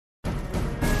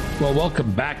Well,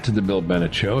 welcome back to the Bill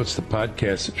Bennett Show. It's the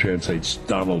podcast that translates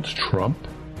Donald Trump.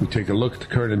 We take a look at the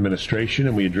current administration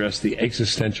and we address the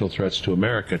existential threats to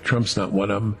America. Trump's not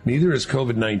one of them. Neither is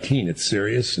COVID-19. It's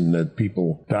serious and that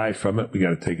people die from it. We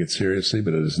got to take it seriously,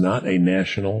 but it is not a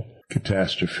national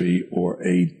catastrophe or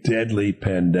a deadly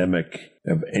pandemic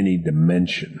of any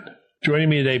dimension. Joining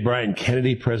me today, Brian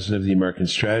Kennedy, president of the American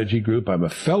Strategy Group. I'm a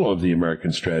fellow of the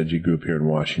American Strategy Group here in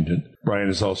Washington. Brian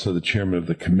is also the chairman of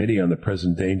the Committee on the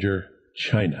Present Danger,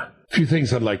 China. A few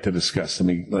things I'd like to discuss. Let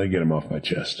me get them off my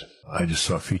chest. I just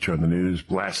saw a feature on the news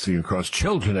blasting across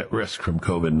children at risk from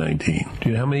COVID-19. Do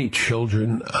you know how many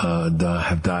children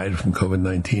have died from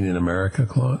COVID-19 in America,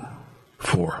 Claude?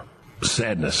 4.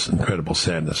 Sadness, incredible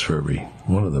sadness for every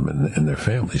one of them and their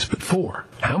families, but 4.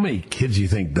 How many kids do you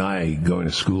think die going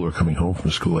to school or coming home from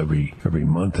school every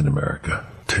month in America?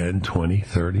 10, 20,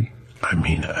 30? I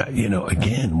mean,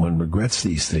 again, one regrets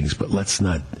these things, but let's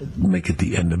not make it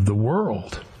the end of the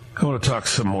world. I want to talk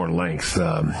some more length,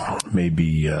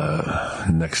 maybe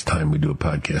next time we do a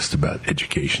podcast about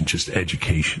education, just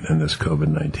education and this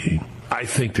COVID-19. I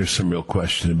think there's some real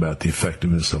question about the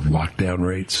effectiveness of lockdown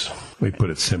rates. Let me put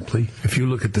it simply. If you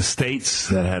look at the states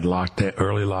that had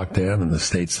early lockdown and the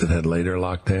states that had later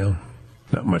lockdown,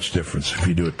 not much difference. If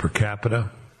you do it per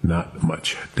capita, not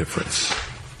much difference.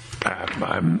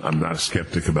 I'm not a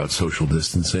skeptic about social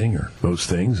distancing or those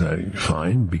things.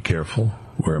 Fine, be careful.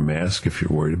 Wear a mask if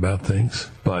you're worried about things.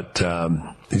 But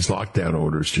these lockdown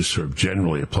orders just sort of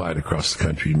generally applied across the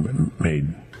country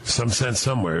made some sense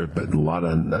somewhere, but a lot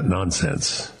of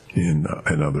nonsense in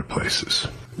other places.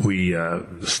 We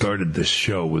started this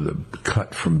show with a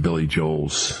cut from Billy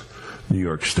Joel's New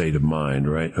York State of Mind,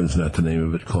 right? Isn't that the name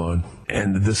of it, Claude?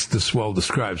 And this well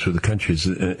describes where the country is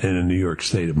in a New York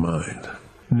state of mind.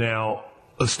 Now,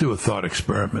 let's do a thought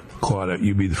experiment. Claude,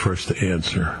 you be the first to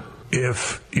answer.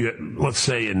 If, let's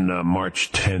say in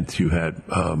March 10th you had,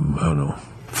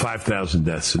 5,000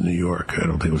 deaths in New York. I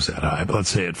don't think it was that high, but let's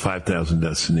say at 5,000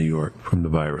 deaths in New York from the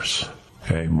virus.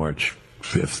 Okay, March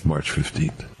 5th, March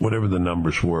 15th. Whatever the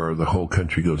numbers were, the whole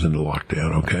country goes into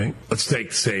lockdown, okay? Let's take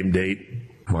the same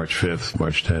date, March 5th,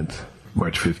 March 10th,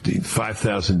 March 15th.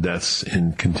 5,000 deaths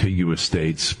in contiguous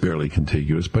states, barely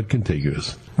contiguous, but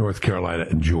contiguous. North Carolina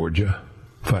and Georgia,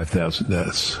 5,000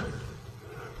 deaths.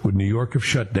 Would New York have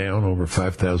shut down over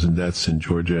 5,000 deaths in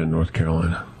Georgia and North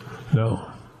Carolina? No.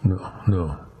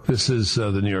 This is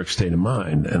the New York state of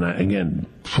mind. And again,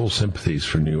 full sympathies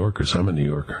for New Yorkers. I'm a New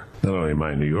Yorker. Not only am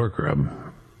I a New Yorker,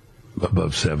 I'm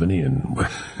above 70 and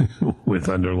with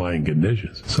underlying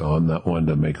conditions. So I'm not one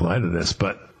to make light of this.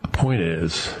 But the point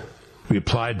is, we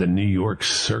applied the New York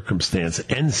circumstance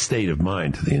and state of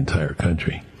mind to the entire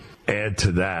country. Add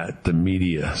to that the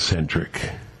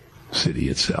media-centric city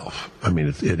itself. I mean,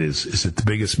 is it the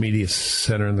biggest media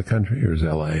center in the country, or is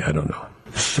L.A.? I don't know.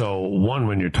 So, one,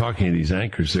 when you're talking to these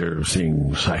anchors, they're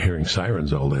hearing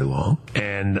sirens all day long.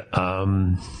 And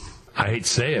I hate to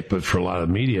say it, but for a lot of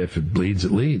media, if it bleeds,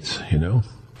 it leads,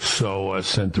 So,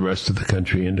 sent the rest of the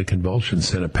country into convulsions,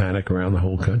 sent a panic around the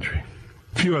whole country.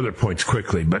 A few other points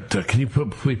quickly, but can you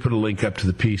please put a link up to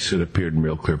the piece that appeared in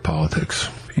Real Clear Politics,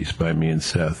 piece by me and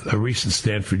Seth. A recent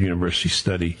Stanford University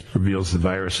study reveals the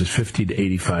virus is 50 to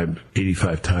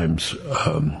 85 times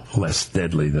less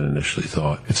deadly than initially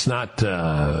thought. It's not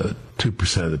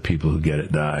 2% of the people who get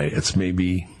it die. It's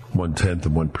maybe 1/10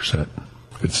 of 1%.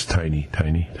 It's tiny,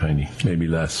 maybe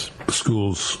less.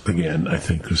 Schools, again, I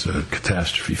think there's a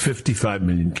catastrophe. 55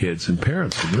 million kids and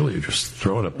parents really are just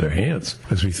throwing up their hands.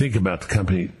 As we think about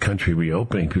the country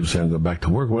reopening, people say, I'm going back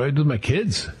to work. What do I do with my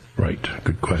kids? Right,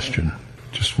 good question.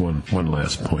 Just one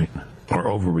last point. Our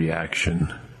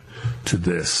overreaction to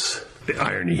this. The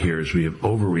irony here is we have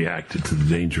overreacted to the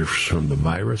dangers from the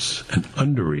virus and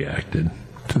underreacted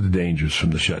to the dangers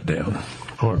from the shutdown.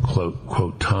 I want to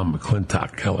quote Tom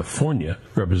McClintock, California,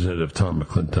 Representative Tom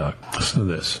McClintock. Listen to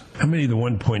this. How many of the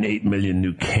 1.8 million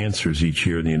new cancers each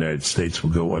year in the United States will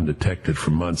go undetected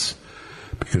for months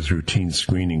because routine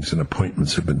screenings and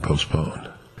appointments have been postponed?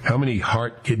 How many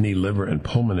heart, kidney, liver, and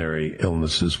pulmonary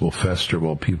illnesses will fester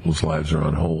while people's lives are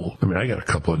on hold? I mean, I got a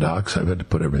couple of docs. I've had to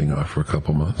put everything off for a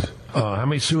couple months. How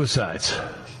many suicides?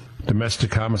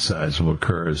 Domestic homicides will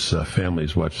occur as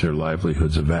families watch their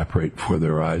livelihoods evaporate before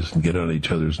their eyes and get on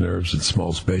each other's nerves in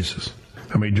small spaces.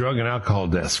 How many drug and alcohol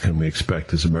deaths can we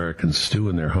expect as Americans stew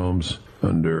in their homes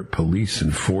under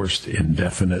police-enforced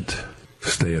indefinite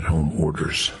stay-at-home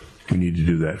orders? We need to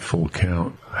do that full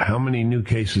count. How many new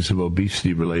cases of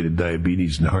obesity-related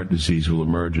diabetes and heart disease will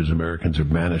emerge as Americans are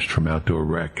banished from outdoor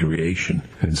recreation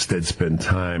and instead spend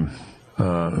time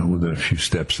within a few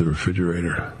steps of the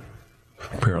refrigerator?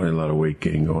 Apparently a lot of weight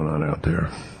gain going on out there.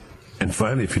 And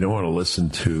finally, if you don't want to listen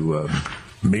to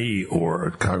me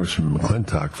or Congressman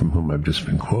McClintock, from whom I've just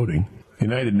been quoting,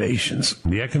 United Nations,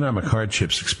 the economic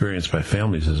hardships experienced by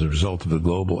families as a result of the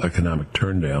global economic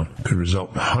turndown could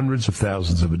result in hundreds of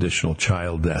thousands of additional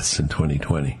child deaths in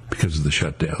 2020 because of the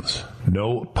shutdowns.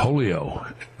 No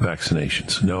polio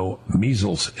vaccinations, no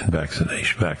measles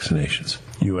vaccinations.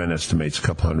 UN estimates a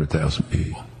couple 100,000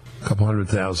 people. A couple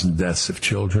 100,000 deaths of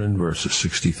children versus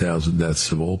 60,000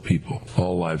 deaths of old people.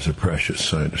 All lives are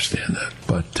precious, I understand that.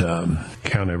 But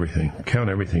count everything,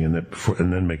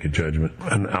 and then make a judgment.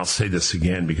 And I'll say this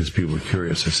again because people are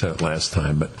curious. I said it last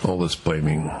time, but all this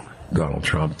blaming Donald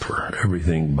Trump for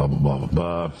everything, blah, blah, blah, blah,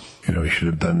 blah. You know, he should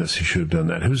have done this, he should have done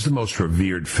that. Who's the most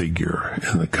revered figure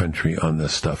in the country on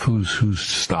this stuff? Whose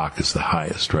stock is the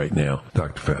highest right now?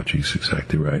 Dr. Fauci's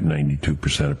exactly right,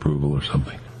 92% approval or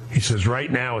something. He says, right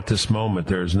now, at this moment,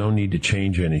 there is no need to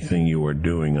change anything you are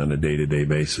doing on a day-to-day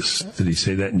basis. Did he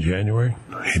say that in January?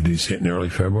 Did he say it in early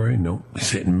February? No. He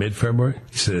said it in mid-February?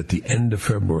 He said at the end of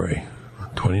February,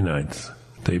 29th,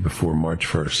 day before March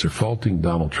 1st. They're faulting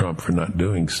Donald Trump for not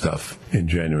doing stuff in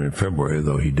January and February,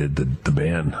 though he did the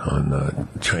ban on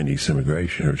Chinese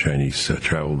immigration or Chinese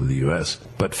travel to the U.S.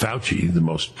 But Fauci, the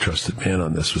most trusted man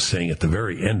on this, was saying at the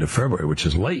very end of February, which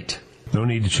is late, no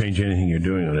need to change anything you're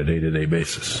doing on a day-to-day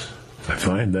basis. I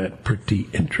find that pretty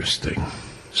interesting.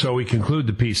 So we conclude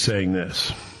the piece saying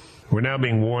this. We're now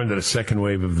being warned that a second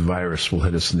wave of the virus will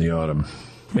hit us in the autumn.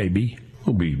 Maybe.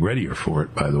 We'll be readier for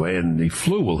it, by the way, and the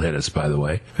flu will hit us, by the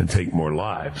way, and take more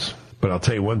lives. But I'll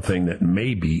tell you one thing that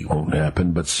maybe won't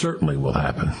happen, but certainly will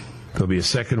happen. There'll be a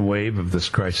second wave of this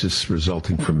crisis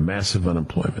resulting from massive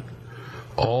unemployment.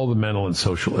 All the mental and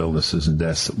social illnesses and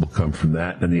deaths that will come from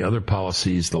that and the other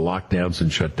policies the lockdowns and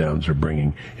shutdowns are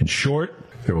bringing. In short,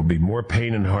 there will be more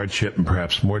pain and hardship and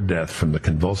perhaps more death from the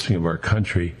convulsing of our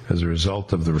country as a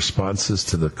result of the responses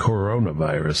to the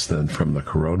coronavirus than from the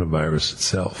coronavirus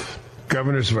itself.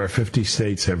 Governors of our 50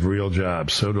 states have real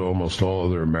jobs. So do almost all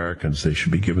other Americans. They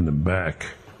should be giving them back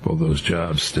while those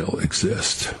jobs still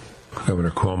exist.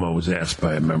 Governor Cuomo was asked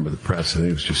by a member of the press, I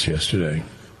think it was just yesterday,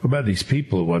 about these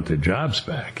people who want their jobs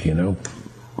back, you know,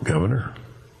 Governor.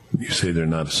 You say they're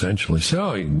not essential. He said,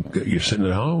 oh, you're sitting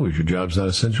at home. If your job's not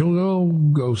essential,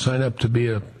 go sign up to be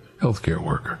a healthcare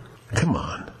worker. Come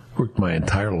on. I've worked my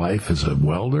entire life as a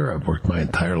welder. I've worked my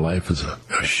entire life as a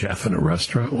chef in a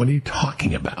restaurant. What are you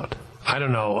talking about? I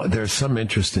don't know. There's some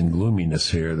interest in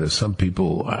gloominess here. There's some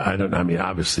people,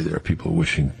 obviously there are people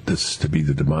wishing this to be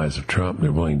the demise of Trump.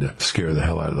 They're willing to scare the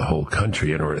hell out of the whole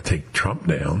country in order to take Trump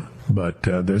down. But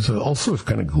there's also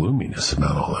kind of gloominess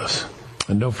about all this.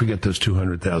 And don't forget those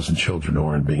 200,000 children who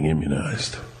aren't being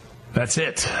immunized. That's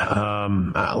it.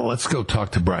 Let's go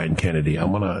talk to Brian Kennedy.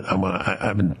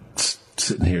 I've been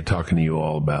sitting here talking to you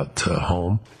all about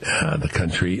home, the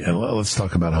country, and let's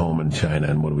talk about home in China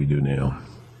and what do we do now.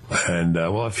 And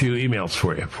we'll have a few emails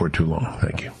for you before too long.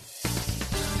 Thank you.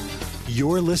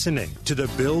 You're listening to The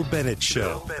Bill Bennett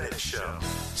Show.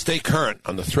 Stay current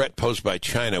on the threat posed by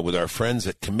China with our friends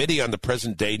at Committee on the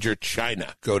Present Danger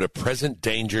China. Go to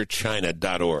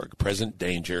presentdangerchina.org.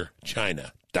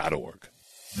 presentdangerchina.org.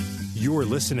 You're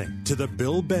listening to The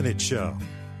Bill Bennett Show.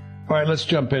 All right, let's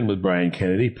jump in with Brian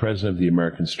Kennedy, president of the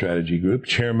American Strategy Group,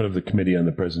 chairman of the Committee on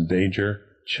the Present Danger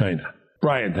China.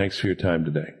 Brian, thanks for your time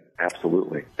today.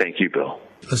 Absolutely. Thank you, Bill.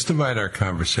 Let's divide our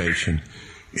conversation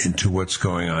into what's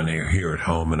going on here at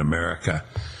home in America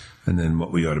and then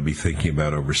what we ought to be thinking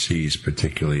about overseas,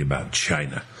 particularly about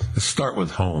China. Let's start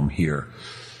with home here.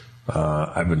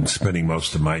 I've been spending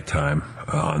most of my time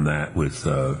on that with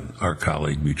our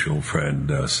colleague, mutual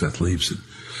friend, Seth Leibson.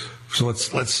 So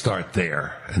let's start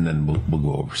there, and then we'll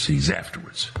go overseas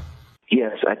afterwards.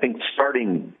 Yes, I think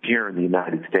starting here in the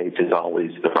United States is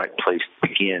always the right place to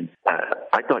begin.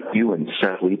 I thought you and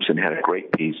Seth Leibson had a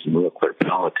great piece in Real Clear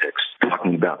Politics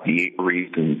talking about the 8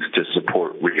 reasons to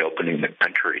support reopening the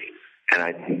country. And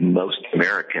I think most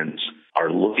Americans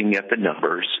are looking at the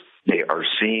numbers. They are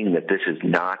seeing that this is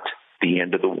not the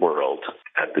end of the world.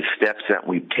 The steps that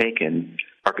we've taken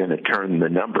are going to turn the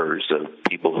numbers of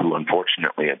people who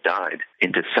unfortunately have died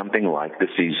into something like the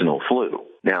seasonal flu.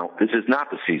 Now, this is not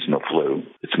the seasonal flu.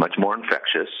 It's much more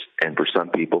infectious and for some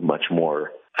people much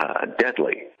more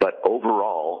deadly. But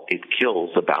overall, it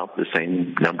kills about the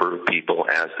same number of people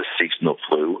as the seasonal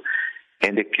flu,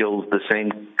 and it kills the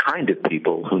same kind of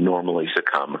people who normally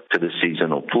succumb to the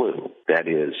seasonal flu. That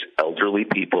is, elderly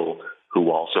people who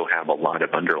also have a lot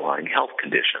of underlying health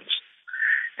conditions.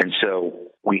 And so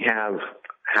we have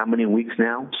how many weeks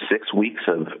now? 6 weeks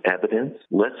of evidence.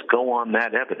 Let's go on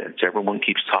that evidence. Everyone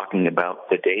keeps talking about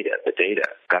the data.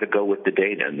 Got to go with the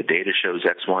data, and the data shows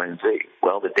X, Y, and Z.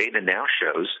 Well, the data now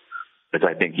shows as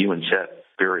I think you and Seth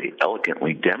very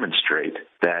elegantly demonstrate,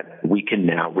 that we can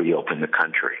now reopen the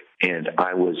country. And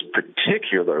I was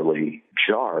particularly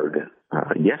jarred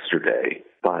yesterday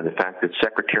by the fact that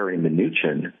Secretary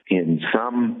Mnuchin, in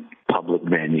some public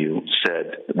venue,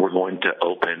 said we're going to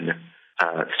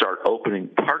start opening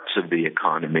parts of the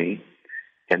economy,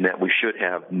 and that we should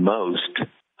have most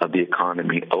of the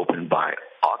economy open by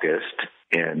August,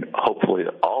 and hopefully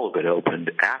all of it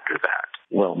opened after that.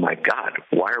 Well, my God,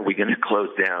 why are we going to close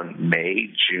down May,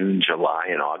 June, July,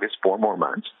 and August, 4 more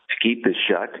months, to keep this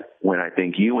shut when I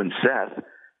think you and Seth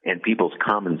and people's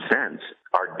common sense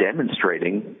are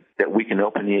demonstrating that we can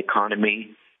open the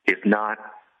economy, if not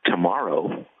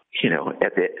tomorrow,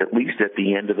 at least at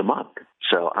the end of the month.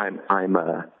 So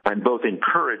I'm both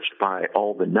encouraged by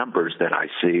all the numbers that I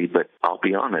see, but I'll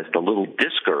be honest, a little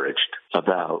discouraged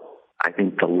about, I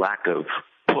think, the lack of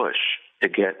push to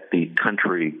get the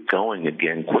country going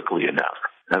again quickly enough.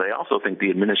 And I also think the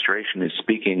administration is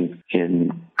speaking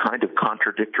in kind of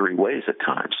contradictory ways at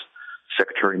times.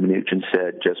 Secretary Mnuchin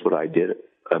said just what I did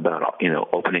about,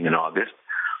 opening in August.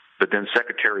 But then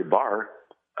Secretary Barr,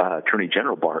 Attorney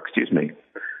General Barr,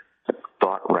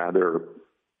 thought rather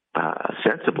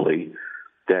sensibly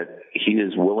that he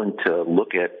is willing to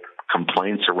look at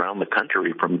complaints around the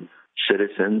country from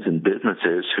citizens and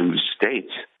businesses whose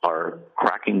states are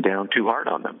cracking down too hard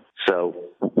on them. So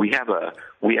we have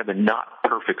a not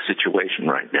perfect situation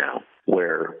right now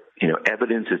where,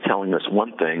 evidence is telling us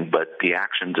one thing, but the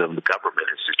actions of the government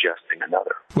is suggesting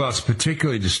another. Well, it's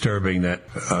particularly disturbing that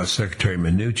Secretary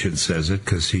Mnuchin says it,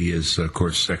 because he is, of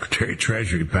course, Secretary of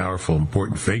Treasury, powerful,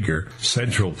 important figure,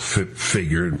 central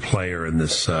figure and player in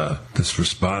this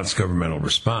response, governmental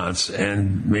response,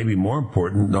 and maybe more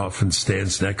important, often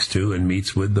stands next to and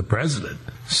meets with the president.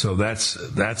 So that's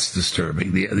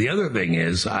disturbing. The other thing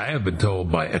is, I have been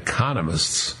told by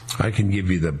economists, I can give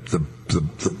you the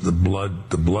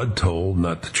blood toll,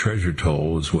 not the treasure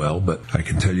toll as well, but I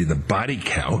can tell you the body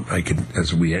count. I can,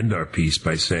 as we end our piece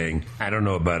by saying, I don't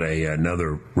know about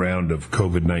another round of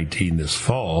COVID-19 this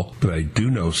fall, but I do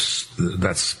know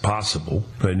that's possible.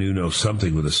 But I do know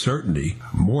something with a certainty.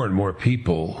 More and more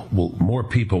people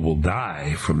will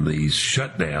die from these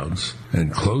shutdowns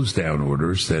and close down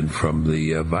orders than from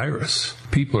the virus.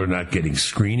 People are not getting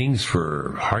screenings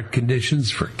for heart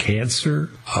conditions, for cancer.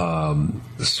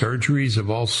 Surgeries of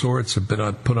all sorts have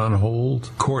been put on hold.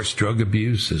 Of course, drug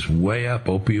abuse is way up.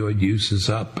 Opioid use is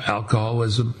up.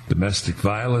 Alcoholism, domestic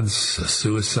violence,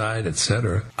 suicide,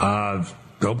 etc.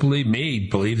 Don't believe me.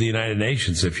 Believe the United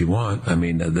Nations if you want. I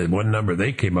mean, the one number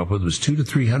they came up with was 200,000 to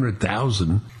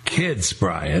 300,000 kids,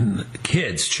 Brian.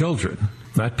 Kids, children.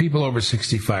 Not people over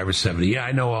 65 or 70. Yeah,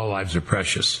 I know all lives are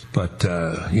precious, but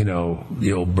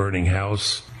the old burning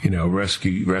house.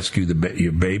 Rescue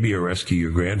your baby or rescue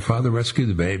your grandfather. Rescue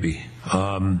the baby.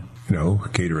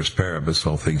 Ceteris paribus,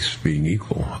 all things being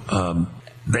equal.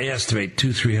 They estimate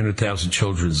 200,000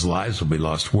 children's lives will be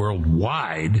lost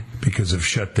worldwide because of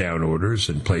shutdown orders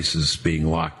and places being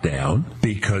locked down.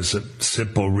 Because of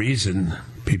simple reason,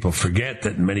 people forget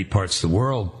that in many parts of the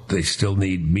world they still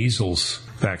need measles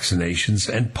vaccinations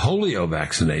and polio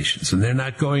vaccinations, and they're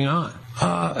not going on.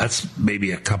 That's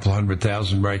maybe a couple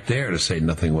 100,000 right there, to say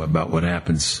nothing about what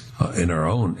happens in our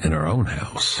own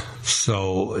house.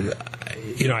 So,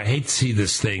 I hate to see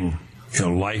this thing,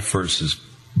 life versus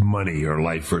money or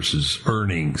life versus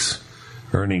earnings.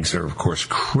 Earnings are, of course,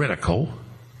 critical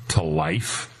to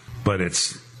life, but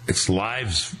it's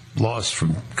lives lost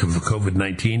from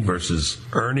COVID-19 versus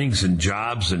earnings and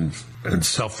jobs and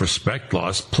self-respect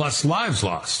lost, plus lives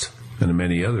lost, and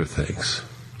many other things.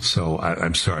 So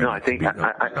I'm sorry. No, I think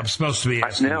I'm supposed to be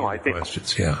asking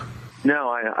questions. Yeah.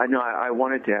 No, I know. I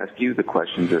wanted to ask you the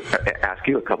questions, ask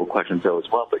you a couple questions though as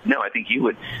well. But no, I think you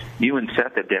and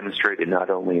Seth have demonstrated not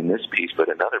only in this piece but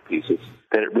in other pieces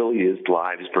that it really is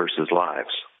lives versus lives.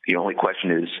 The only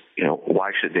question is,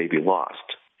 why should they be lost?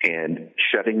 And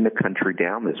shutting the country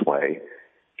down this way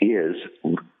is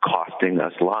costing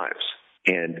us lives.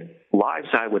 And lives,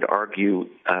 I would argue,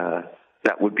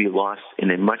 that would be lost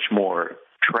in a much more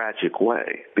tragic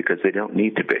way because they don't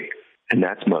need to be. And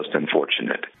that's most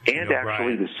unfortunate. And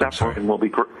actually, the suffering will be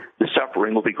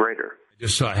greater. I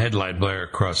just saw a headline blare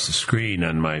across the screen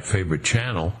on my favorite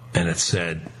channel, and it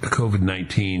said,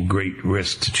 COVID-19, great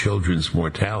risk to children's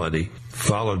mortality,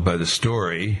 followed by the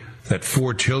story that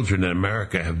 4 children in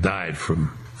America have died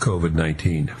from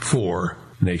COVID-19. 4,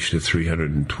 nation of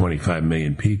 325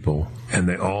 million people, and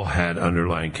they all had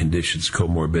underlying conditions,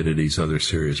 comorbidities, other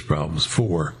serious problems.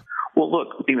 4. Well,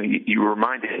 look, you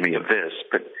reminded me of this,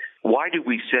 but why do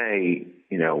we say,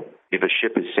 if a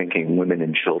ship is sinking, women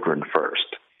and children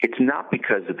first? it's not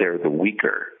because they're the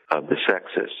weaker of the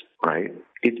sexes, right?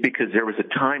 It's because there was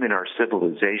a time in our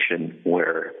civilization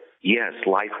where, yes,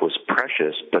 life was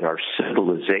precious, but our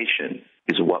civilization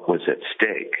is what was at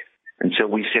stake. And so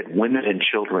we said women and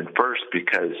children first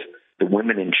because the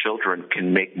women and children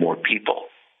can make more people,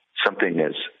 something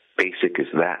as basic as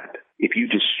that. If you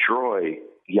destroy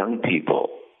young people,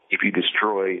 if you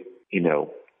destroy,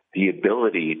 the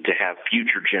ability to have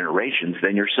future generations,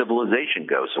 then your civilization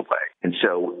goes away. And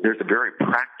so there's a very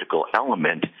practical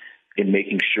element in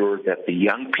making sure that the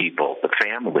young people, the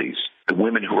families, the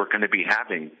women who are going to be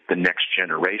having the next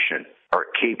generation are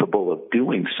capable of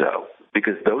doing so,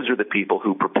 because those are the people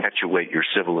who perpetuate your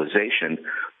civilization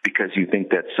because you think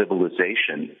that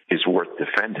civilization is worth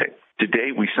defending.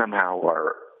 Today we've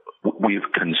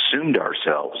consumed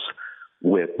ourselves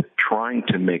with trying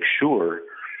to make sure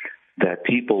that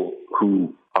people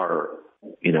who are,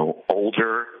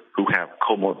 older, who have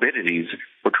comorbidities,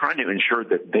 we're trying to ensure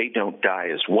that they don't die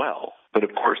as well. But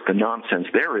of course, the nonsense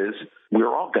there is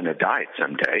we're all going to die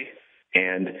someday.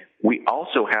 And we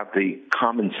also have the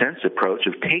common sense approach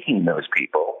of taking those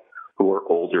people who are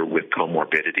older with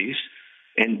comorbidities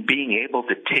and being able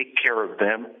to take care of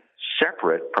them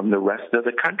separate from the rest of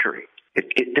the country.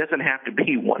 It doesn't have to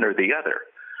be one or the other.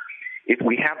 If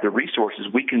we have the resources,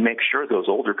 we can make sure those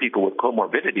older people with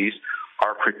comorbidities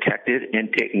are protected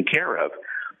and taken care of.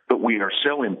 But we are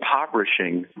so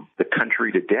impoverishing the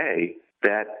country today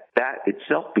that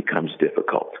itself becomes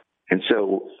difficult. And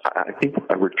so I think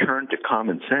a return to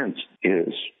common sense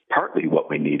is partly what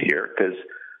we need here, because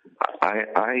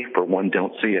I, for one,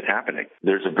 don't see it happening.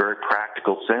 There's a very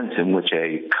practical sense in which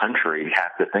a country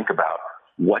has to think about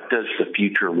what does the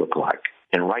future look like.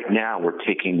 And right now we're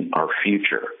taking our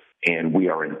future and we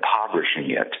are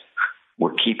impoverishing it.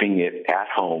 We're keeping it at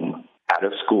home, out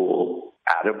of school,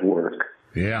 out of work.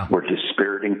 Yeah. We're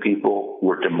dispiriting people.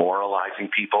 We're demoralizing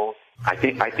people. I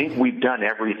think we've done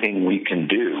everything we can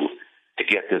do to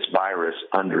get this virus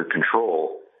under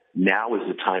control. Now is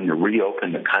the time to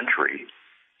reopen the country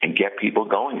and get people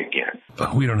going again.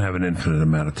 We don't have an infinite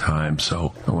amount of time,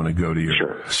 so I want to go to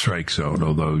your strike zone,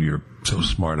 although you're so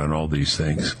smart on all these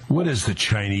things. What is the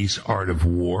Chinese art of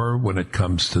war when it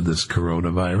comes to this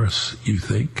coronavirus, you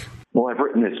think? Well, I've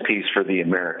written this piece for the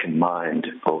American Mind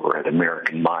over at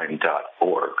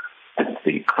AmericanMind.org. It's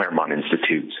the Claremont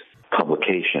Institute's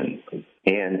publication.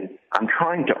 And I'm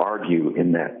trying to argue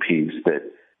in that piece that,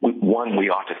 one, we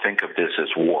ought to think of this as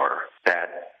war, that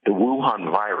the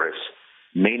Wuhan virus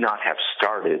may not have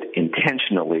started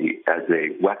intentionally as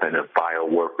a weapon of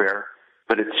biowarfare,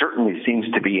 but it certainly seems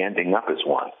to be ending up as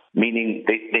one. Meaning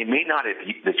they may not have,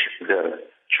 the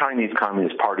Chinese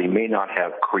Communist Party may not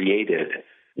have created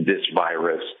this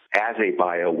virus as a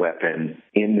bioweapon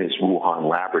in this Wuhan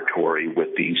laboratory with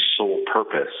the sole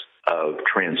purpose of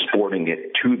transporting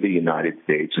it to the United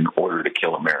States in order to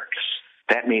kill Americans.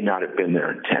 That may not have been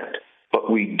their intent.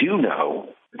 But we do know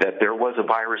that there was a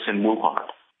virus in Wuhan.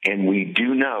 And we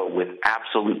do know with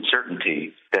absolute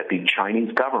certainty that the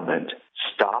Chinese government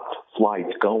stopped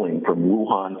flights going from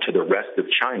Wuhan to the rest of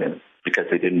China because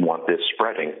they didn't want this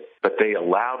spreading. But they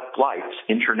allowed flights,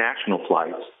 international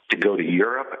flights, to go to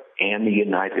Europe and the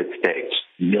United States,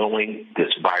 knowing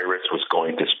this virus was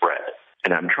going to spread.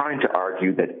 And I'm trying to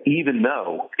argue that even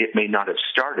though it may not have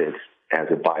started as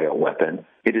a bioweapon,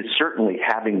 it is certainly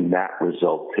having that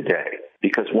result today.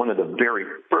 Because one of the very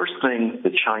first things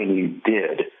the Chinese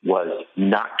did was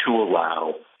not to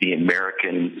allow the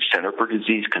American Center for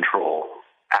Disease Control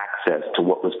access to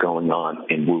what was going on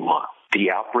in Wuhan.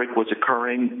 The outbreak was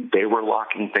occurring. They were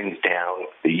locking things down.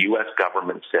 The U.S.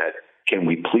 government said, can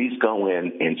we please go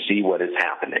in and see what is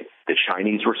happening? The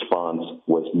Chinese response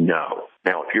was no.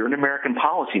 Now, if you're an American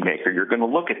policymaker, you're going to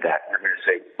look at that and you're going to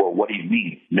say, well, what do you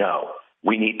mean? No.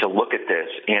 We need to look at this,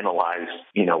 analyze,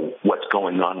 what's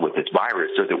going on with this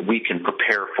virus so that we can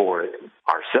prepare for it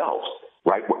ourselves,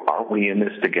 right? Aren't we in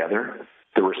this together?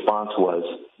 The response was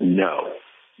no.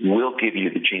 We'll give you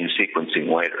the gene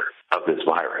sequencing later of this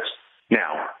virus.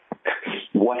 Now,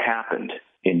 what happened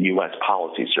in U.S.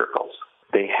 policy circles?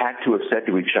 They had to have said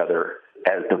to each other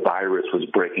as the virus was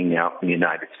breaking out in the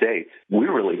United States, we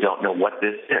really don't know what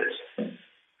this is.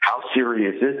 How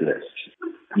serious is this?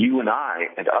 You and I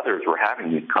and others were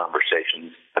having these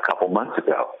conversations a couple months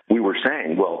ago. We were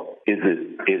saying, well, is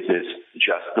this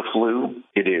just the flu?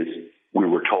 It is. We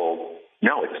were told,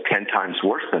 no, it's 10 times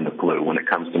worse than the flu when it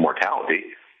comes to mortality.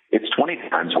 It's 20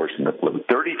 times worse than the flu,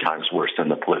 30 times worse than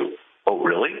the flu. Oh,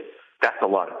 really? That's a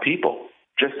lot of people.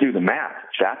 Just do the math.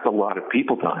 That's a lot of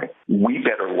people dying. We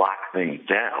better lock things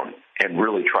down and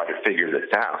really try to figure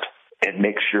this out and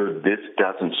make sure this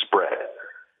doesn't spread.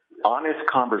 honest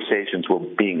conversations were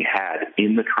being had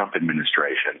in the Trump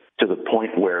administration to the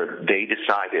point where they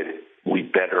decided we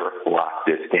better lock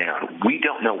this down. We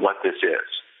don't know what this is.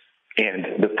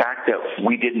 And the fact that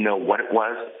we didn't know what it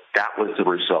was, that was the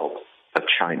result of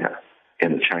China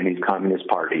and the Chinese Communist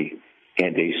Party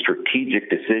and a strategic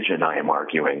decision, I am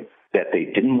arguing, that they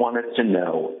didn't want us to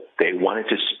know. They wanted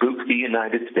to spook the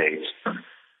United States.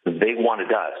 They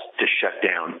wanted us to shut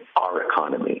down our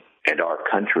economy and our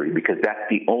country because that's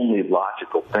the only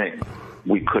logical thing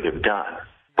we could have done.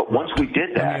 But once we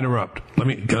did that... Let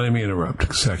me interrupt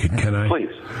a second, can I? Please.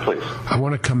 I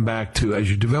want to come back to, as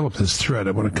you develop this thread,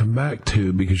 I want to come back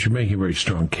to, because you're making a very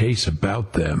strong case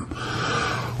about them.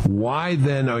 Why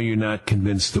then are you not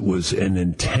convinced it was an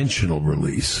intentional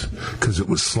release? Because it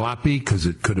was sloppy? Because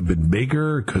it could have been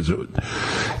bigger? Because it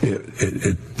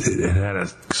had a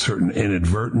certain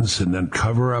inadvertence and then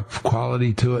cover-up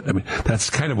quality to it? I mean, that's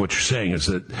kind of what you're saying, is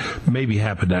that maybe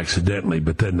happened accidentally,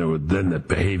 but then the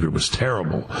behavior was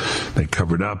terrible. They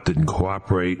covered up, didn't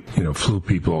cooperate, flew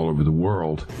people all over the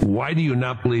world. Why do you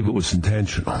not believe it was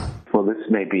intentional? Well, this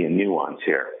may be a nuance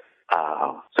here,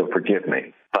 so forgive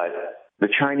me, but the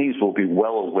Chinese will be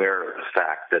well aware of the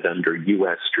fact that under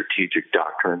U.S. strategic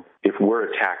doctrine, if we're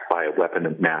attacked by a weapon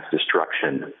of mass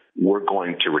destruction, we're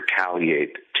going to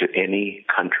retaliate to any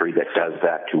country that does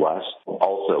that to us,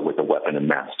 also with a weapon of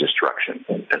mass destruction,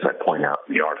 as I point out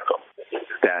in the article.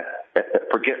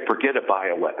 Forget a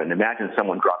bioweapon. Imagine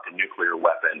someone dropped a nuclear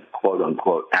weapon, quote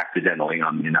unquote, accidentally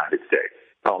on the United States.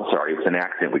 Oh, I'm sorry, it was an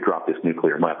accident. We dropped this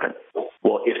nuclear weapon.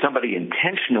 Well, if somebody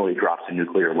intentionally drops a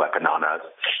nuclear weapon on us,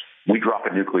 we drop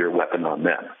a nuclear weapon on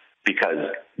them, because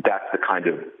that's the kind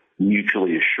of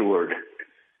mutually assured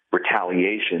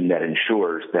retaliation that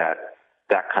ensures that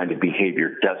that kind of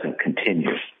behavior doesn't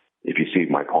continue, if you see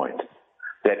my point.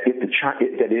 That if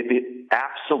it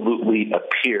absolutely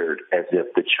appeared as if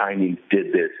the Chinese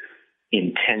did this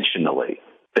intentionally,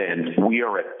 then we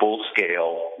are at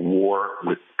full-scale war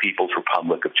with the People's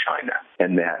Republic of China,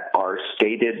 and that our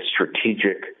stated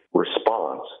strategic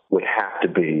response would have to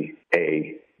be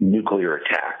a nuclear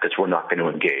attack, because we're not going to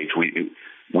engage.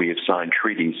 We have signed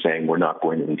treaties saying we're not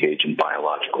going to engage in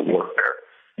biological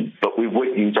warfare, but we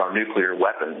would use our nuclear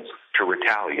weapons to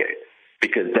retaliate,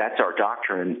 because that's our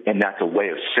doctrine, and that's a way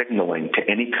of signaling to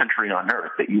any country on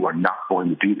earth that you are not going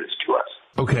to do this to us.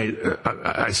 Okay,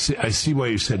 I see why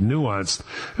you said nuanced.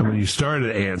 And when you started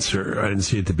to answer, I didn't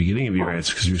see at the beginning of your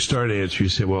answer, because you started to answer, you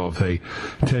said, well, if they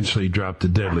intentionally dropped a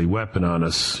deadly weapon on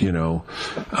us,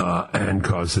 and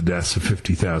caused the deaths of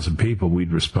 50,000 people,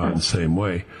 we'd respond the same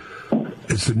way.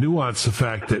 Is the nuance the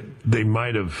fact that they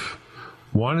might have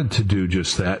wanted to do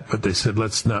just that, but they said,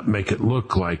 let's not make it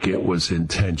look like it was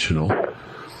intentional?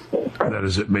 That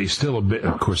is, it may still have been,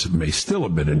 of course, it may still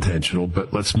have been intentional,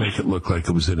 but let's make it look like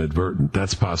it was inadvertent.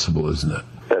 That's possible, isn't it?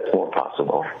 That's more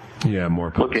possible. Yeah,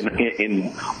 more possible. Look,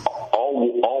 in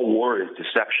all war is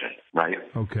deception, right?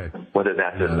 Okay. Whether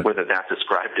that's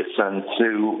ascribed to Sun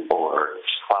Tzu or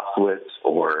Clausewitz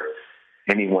or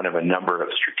any one of a number of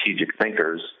strategic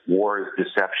thinkers, war is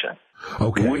deception.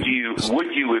 Okay. Would you,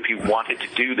 if you wanted to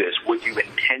do this, would you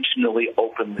intentionally,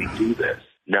 openly do this?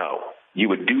 No. You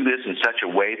would do this in such a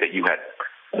way that you had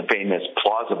the famous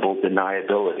plausible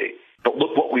deniability. But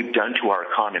look what we've done to our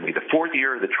economy. The fourth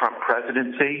year of the Trump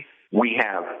presidency, we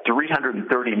have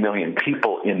 330 million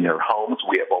people in their homes.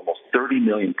 We have almost 30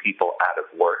 million people out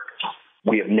of work.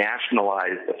 We have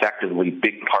nationalized effectively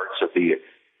big parts of the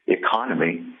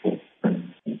economy.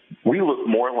 We look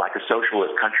more like a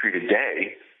socialist country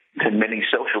today than many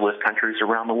socialist countries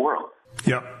around the world.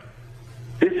 Yep.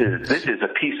 This is a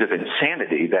piece of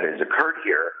insanity that has occurred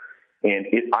here, and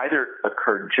it either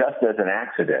occurred just as an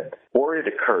accident or it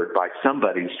occurred by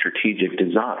somebody's strategic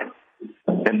design.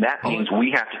 And that means we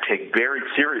have to take very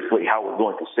seriously how we're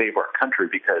going to save our country,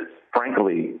 because,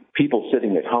 frankly, people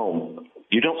sitting at home,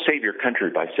 you don't save your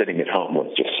country by sitting at home,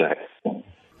 let's just say.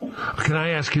 Can I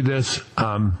ask you this?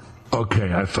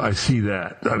 Okay, I see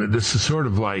that. I mean, this is sort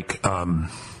of like...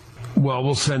 well,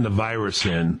 we'll send the virus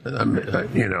in,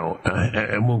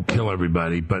 and won't kill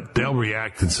everybody, but they'll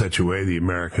react in such a way, the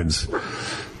Americans,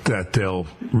 that they'll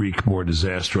wreak more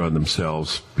disaster on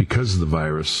themselves because of the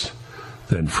virus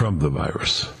than from the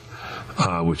virus,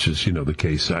 which is, the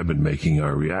case I've been making.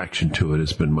 Our reaction to it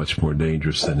has been much more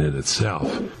dangerous than it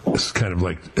itself. It's kind of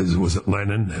like, was it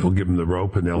Lenin? We'll give them the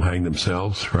rope and they'll hang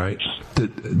themselves, right?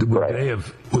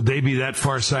 Would they be that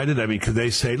far-sighted? I mean, could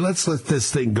they say, let's let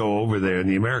this thing go over there, and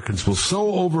the Americans will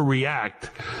so overreact,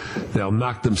 they'll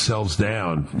knock themselves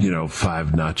down,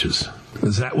 5 notches.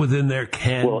 Is that within their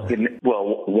ken?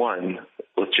 One,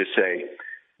 let's just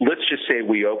say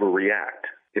we overreact.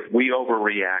 If we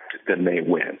overreact, then they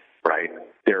win. right?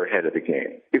 They're ahead of the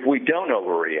game. If we don't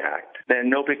overreact, then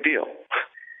no big deal.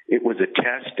 It was a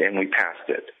test and we passed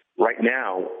it. Right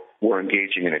now, we're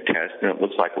engaging in a test and it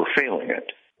looks like we're failing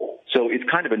it. So it's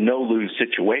kind of a no-lose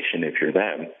situation if you're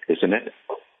them, isn't it?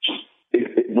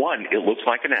 One, it looks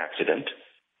like an accident,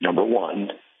 number one.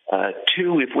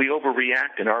 Two, if we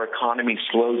overreact and our economy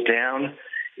slows down,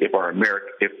 if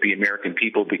the American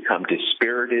people become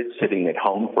dispirited, sitting at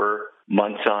home for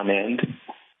months on end,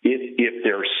 if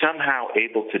they're somehow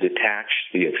able to detach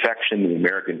the affection the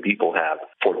American people have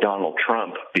for Donald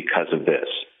Trump because of this,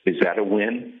 is that a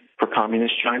win for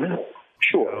Communist China?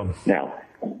 Sure. Now,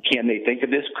 can they think of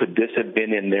this? Could this have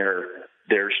been in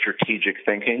their strategic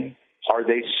thinking? Are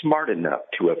they smart enough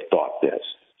to have thought this?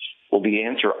 Well, the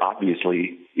answer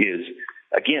obviously is,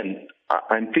 again,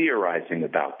 I'm theorizing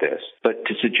about this, but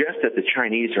to suggest that the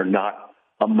Chinese are not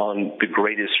among the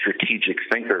greatest strategic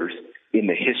thinkers in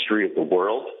the history of the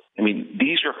world, I mean,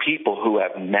 these are people who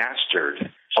have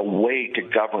mastered a way to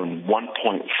govern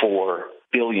 1.4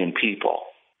 billion people.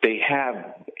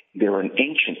 They're an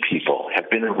ancient people, have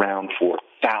been around for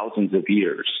thousands of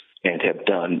years, and have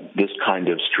done this kind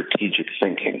of strategic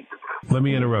thinking. Let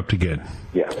me interrupt again.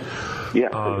 Yeah.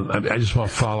 I just want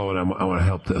to follow, and I want to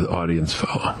help the audience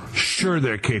follow. Sure,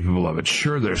 they're capable of it.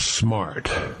 Sure, they're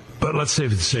smart. But let's say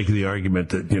for the sake of the argument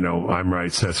that, I'm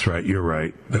right, Seth's right, you're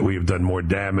right, that we have done more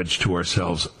damage to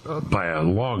ourselves by a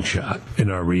long shot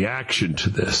in our reaction to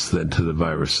this than to the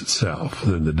virus itself,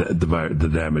 than the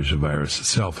damage the virus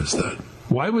itself has done.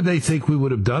 Why would they think we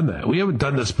would have done that? We haven't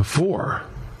done this before.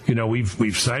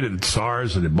 We've cited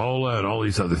SARS and Ebola and all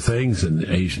these other things and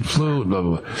Asian flu and blah,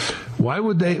 blah, blah. Why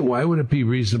would it be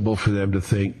reasonable for them to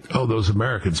think, those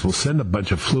Americans will send a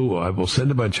bunch of flu, we'll send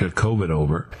a bunch of COVID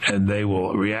over, and they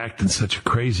will react in such a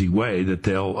crazy way that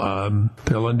they'll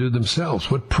undo themselves?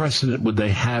 What precedent would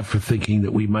they have for thinking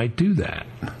that we might do that?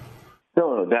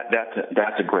 No,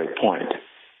 that's a great point.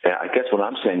 I guess what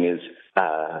I'm saying is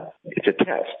it's a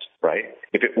test, right?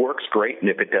 If it works, great, and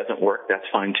if it doesn't work, that's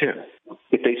fine too.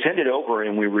 If they send it over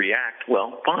and we react,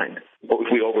 well, fine. But if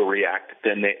we overreact,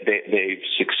 then they've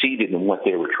succeeded in what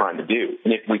they were trying to do.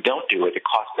 And if we don't do it, it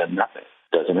costs them nothing,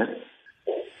 doesn't it?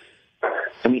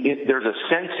 I mean, there's a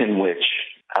sense in which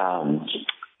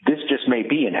this just may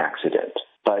be an accident,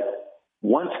 but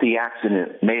once the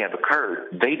accident may have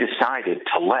occurred, they decided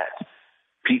to let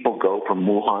people go from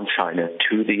Wuhan, China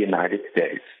to the United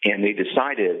States, and they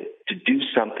decided to do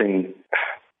something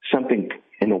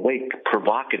in a way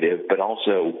provocative, but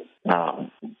also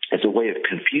as a way of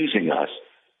confusing us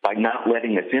by not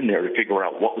letting us in there to figure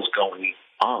out what was going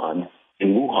on in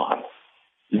Wuhan.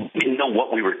 We didn't know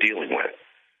what we were dealing with.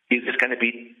 Is this going to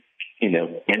be,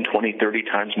 10, 20, 30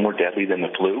 times more deadly than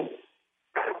the flu?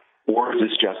 Or is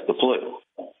this just the flu?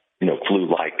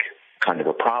 Flu-like kind of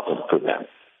a problem for them.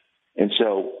 And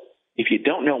so if you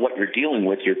don't know what you're dealing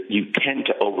with, you tend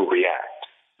to overreact,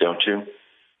 don't you?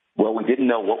 Well, we didn't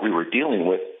know what we were dealing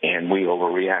with, and we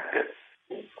overreacted.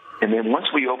 And then once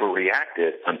we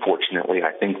overreacted, unfortunately,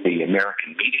 I think the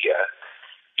American media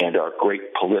and our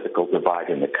great political divide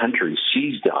in the country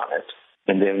seized on it.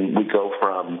 And then we go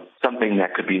from something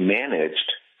that could be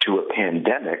managed to a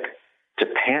pandemic to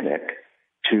panic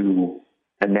to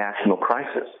a national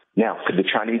crisis. Now, could the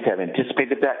Chinese have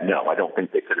anticipated that? No, I don't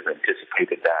think they could have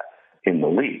anticipated that in the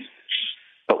least.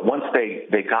 But once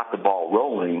they got the ball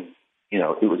rolling,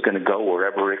 it was going to go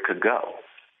wherever it could go.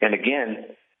 And again,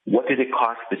 what did it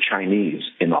cost the Chinese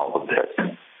in all of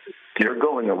this? They're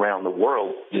going around the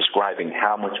world describing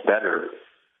how much better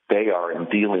they are in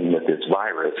dealing with this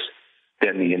virus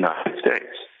than the United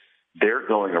States. They're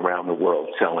going around the world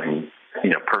selling,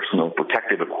 personal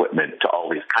protective equipment to all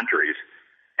these countries.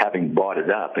 Having bought it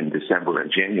up in December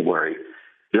and January,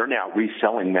 they're now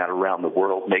reselling that around the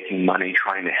world, making money,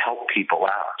 trying to help people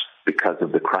out because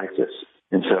of the crisis.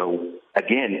 And so,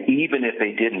 again, even if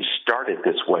they didn't start it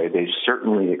this way, they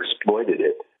certainly exploited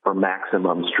it for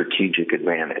maximum strategic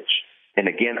advantage. And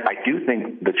again, I do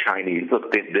think the Chinese,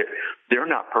 look, they're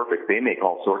not perfect. They make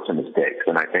all sorts of mistakes.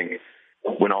 And I think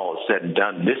when all is said and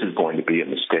done, this is going to be a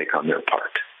mistake on their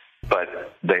part. But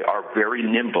they are very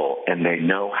nimble, and they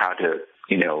know how to,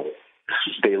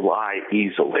 they lie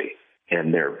easily,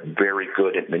 and they're very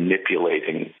good at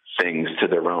manipulating things to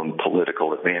their own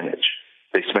political advantage.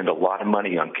 They spend a lot of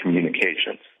money on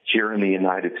communications here in the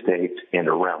United States and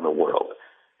around the world.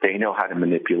 They know how to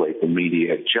manipulate the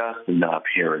media just enough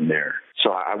here and there.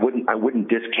 So I wouldn't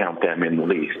discount them in the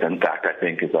least. In fact, I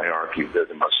think, as I argued, they're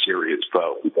the most serious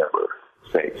foe we've ever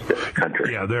faced in the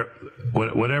country. Yeah, they're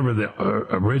whatever the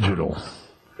original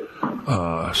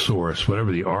source,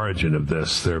 whatever the origin of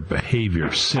this, their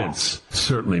behavior since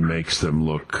certainly makes them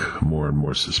look more and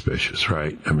more suspicious,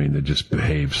 right? I mean, they just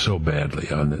behave so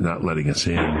badly on not letting us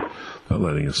in, not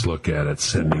letting us look at it,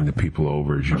 sending the people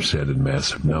over, as you've said, in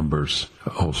massive numbers,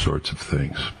 all sorts of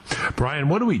things. Brian,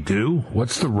 what do we do?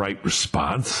 What's the right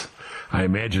response? I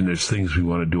imagine there's things we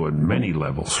want to do on many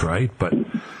levels, right? But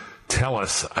tell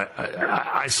us,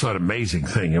 I saw an amazing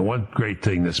thing. And one great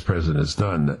thing this president has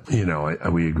done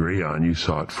that, we agree on, you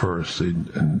saw it first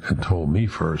and told me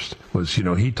first, was,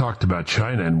 he talked about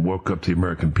China and woke up the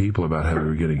American people about how they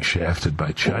were getting shafted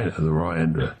by China, the raw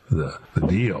end of the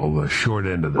deal, the short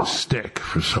end of the stick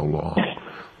for so long,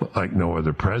 like no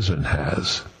other president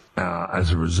has.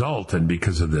 As a result, and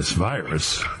because of this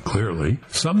virus, clearly,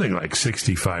 something like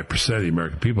 65% of the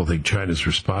American people think China's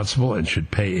responsible and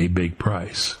should pay a big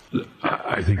price.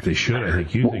 I think they should. I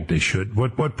think you think they should.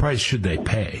 What price should they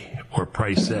pay, or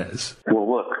price says? Well,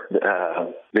 look,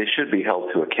 they should be held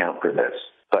to account for this.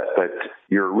 But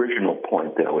your original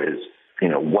point, though, is,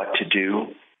 what to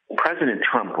do. President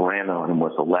Trump ran on and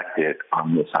was elected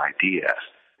on this idea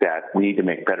that we need to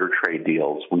make better trade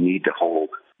deals. We need to hold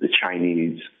the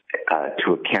Chinese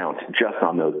to account just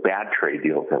on those bad trade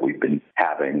deals that we've been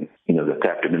having, the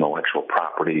theft of intellectual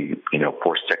property,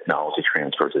 forced technology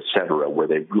transfers, et cetera, where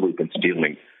they've really been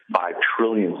stealing $5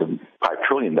 trillion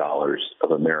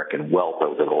of American wealth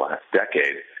over the last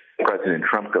decade. President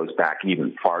Trump goes back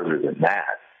even farther than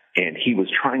that. And he was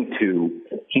trying to,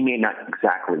 he may not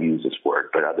exactly use this word,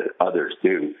 but others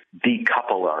do,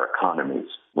 decouple our economies,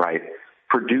 right?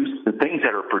 Produce the things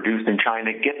that are produced in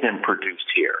China, get them produced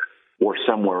here or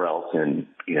somewhere else in,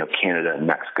 Canada and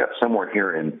Mexico, somewhere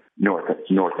here in North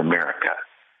America.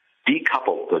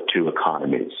 Decouple the two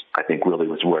economies, I think, really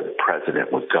was where the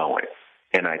president was going.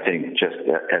 And I think, just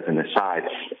as an aside,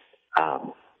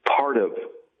 part of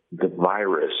the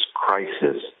virus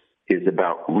crisis is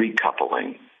about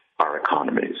recoupling our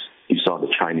economies. You saw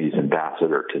the Chinese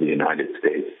ambassador to the United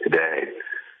States today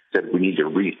said we need to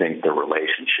rethink the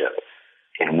relationship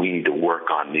and we need to work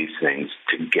on these things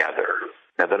together.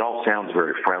 Now, that all sounds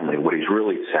very friendly. What he's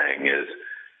really saying is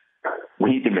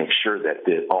we need to make sure that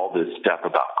all this stuff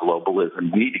about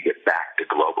globalism, we need to get back to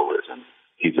globalism,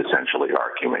 he's essentially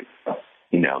arguing.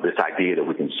 This idea that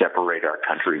we can separate our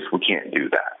countries, we can't do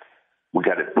that. We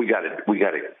got to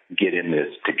get in this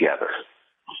together.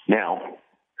 Now,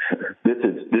 this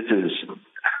is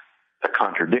a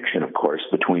contradiction, of course,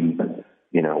 between,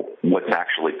 what's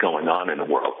actually going on in the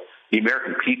world. The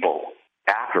American people,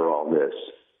 after all this,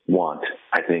 want,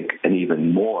 I think, an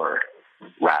even more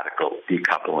radical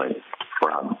decoupling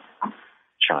from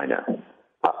China.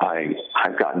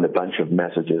 I've gotten a bunch of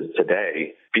messages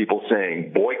today, people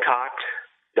saying boycott,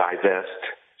 divest,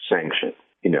 sanction,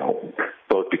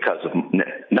 both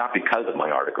not because of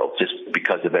my article, just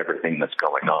because of everything that's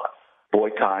going on.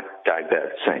 Boycott,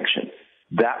 divest, sanction.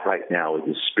 That right now is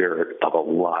the spirit of a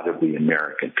lot of the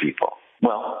American people.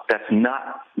 Well, that's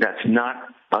not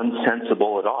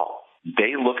unsensible at all.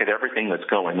 They look at everything that's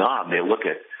going on. They look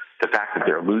at the fact that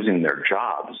they're losing their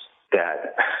jobs,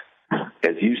 that,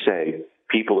 as you say,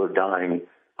 people are dying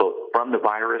both from the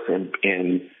virus and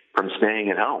from staying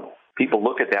at home. People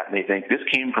look at that and they think, this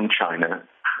came from China.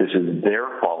 This is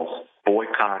their fault.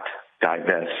 Boycott,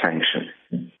 divest, sanction.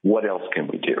 What else can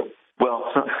we do?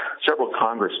 Well, several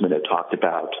congressmen have talked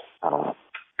about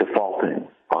defaulting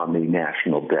on the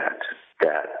national debt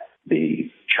that the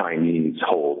Chinese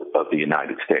hold of the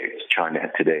United States.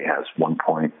 China today has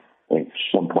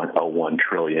 1.01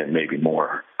 trillion, maybe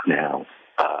more now,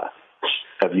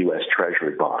 of U.S.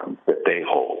 Treasury bonds that they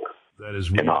hold. That is,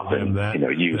 we and owe often, them that.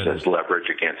 Use as leverage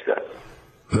against it.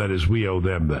 That is, we owe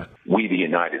them that. We, the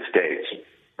United States,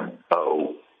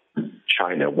 owe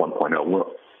China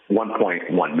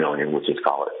 1.1 million, let's just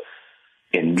call it,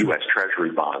 in U.S.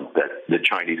 Treasury bonds that the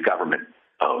Chinese government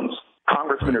owns.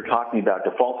 Congressmen are talking about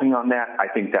defaulting on that. I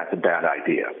think that's a bad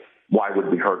idea. Why would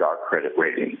we hurt our credit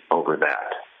rating over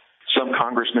that? Some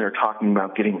congressmen are talking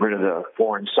about getting rid of the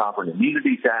Foreign Sovereign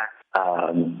Immunities Act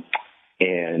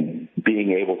and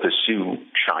being able to sue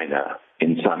China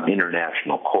in some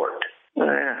international court.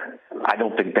 I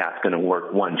don't think that's going to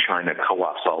work. One, China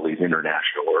co-opts all these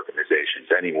international organizations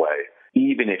anyway.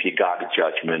 Even if you got a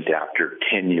judgment after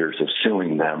 10 years of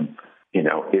suing them,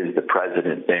 is the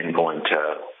president then going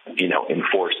to,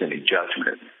 enforce any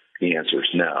judgment? The answer is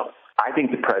no. I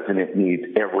think the president needs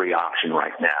every option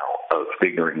right now of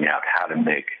figuring out how to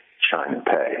make China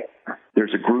pay.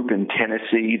 There's a group in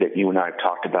Tennessee that you and I have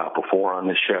talked about before on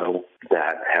the show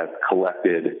that have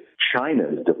collected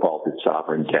China's defaulted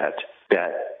sovereign debt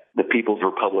that the People's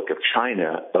Republic of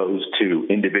China owes to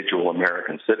individual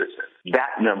American citizens.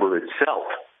 That number itself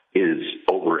is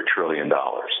over $1 trillion.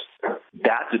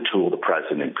 That's a tool the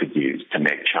president could use to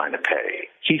make China pay.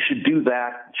 He should do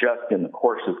that just in the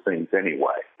course of things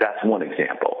anyway. That's one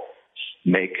example.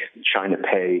 Make China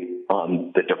pay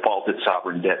on the defaulted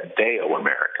sovereign debt they owe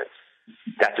Americans.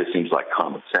 That just seems like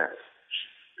common sense.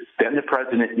 Then the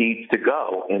president needs to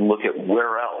go and look at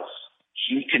where else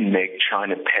he can make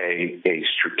China pay a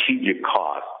strategic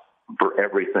cost for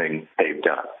everything they've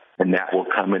done. And that will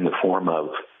come in the form of,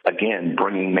 again,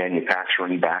 bringing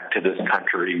manufacturing back to this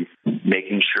country,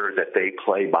 making sure that they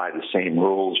play by the same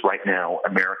rules. Right now,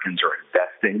 Americans are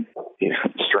investing,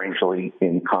 strangely,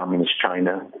 in communist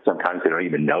China. Sometimes they don't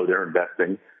even know they're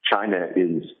investing. China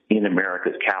is in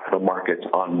America's capital markets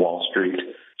on Wall Street.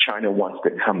 China wants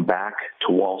to come back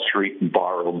to Wall Street and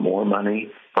borrow more money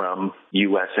from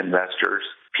U.S. investors.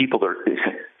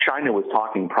 China was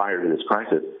talking prior to this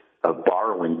crisis of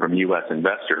borrowing from U.S.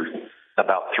 investors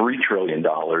about $3 trillion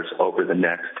over the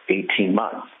next 18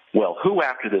 months. Well, who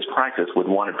after this crisis would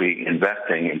want to be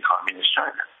investing in communist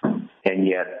China? And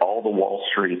yet all the Wall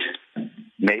Street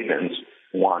mavens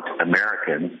want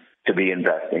Americans to be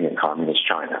investing in communist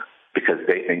China because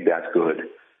they think that's good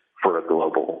for a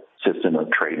global system of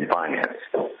trade and finance.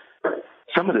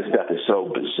 Some of this stuff is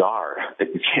so bizarre that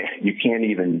you can't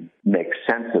even make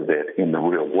sense of it in the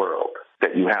real world,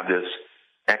 that you have this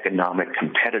economic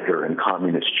competitor in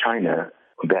communist China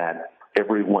that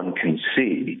everyone can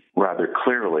see rather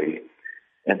clearly,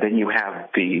 and then you have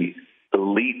the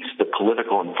elites, the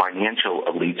political and financial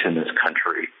elites in this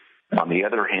country, on the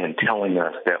other hand, telling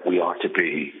us that we ought to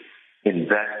be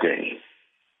investing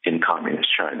in communist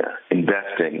China,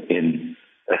 investing in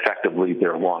effectively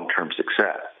their long-term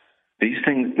success. These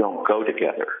things don't go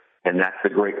together, and that's the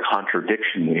great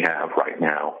contradiction we have right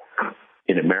now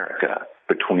in America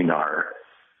between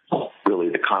really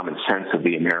the common sense of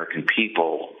the American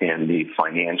people and the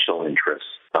financial interests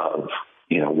of,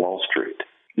 Wall Street.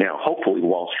 Now, hopefully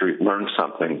Wall Street learns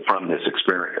something from this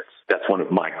experience. That's one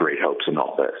of my great hopes in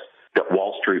all this, that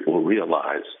Wall Street will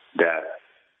realize that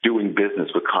doing business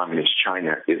with communist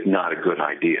China is not a good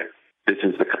idea. This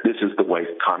is the way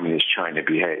communist China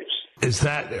behaves. Is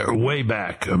that way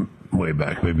back,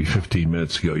 maybe 15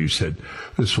 minutes ago, you said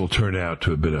this will turn out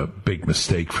to have been a big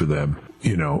mistake for them,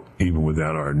 even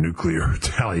without our nuclear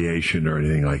retaliation or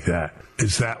anything like that.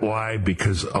 Is that why?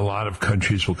 Because a lot of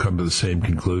countries will come to the same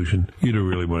conclusion? You don't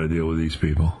really want to deal with these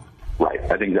people? Right.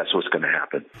 I think that's what's going to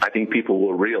happen. I think people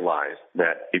will realize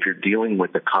that if you're dealing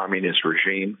with a communist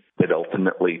regime that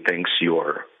ultimately thinks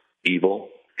you're evil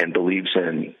and believes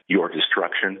in your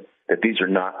destruction, that these are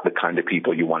not the kind of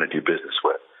people you want to do business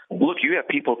with. Look, you have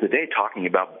people today talking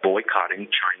about boycotting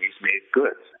Chinese-made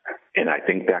goods, and I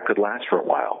think that could last for a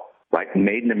while. Right?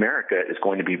 Made in America is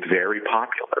going to be very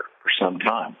popular for some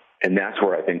time, and that's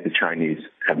where I think the Chinese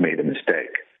have made a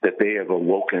mistake, that they have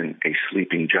awoken a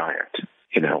sleeping giant.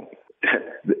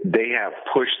 They have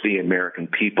pushed the American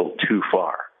people too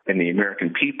far. And the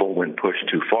American people, when pushed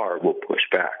too far, will push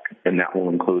back. And that will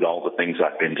include all the things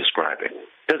I've been describing.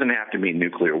 It doesn't have to mean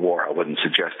nuclear war. I wasn't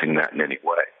suggesting that in any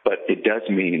way. But it does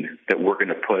mean that we're going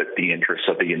to put the interests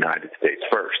of the United States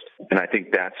first. And I think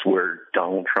that's where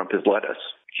Donald Trump has led us.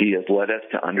 He has led us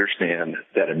to understand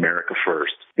that America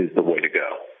first is the way to go.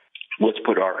 Let's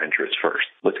put our interests first.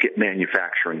 Let's get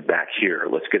manufacturing back here.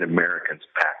 Let's get Americans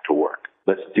back to work.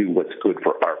 Let's do what's good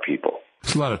for our people.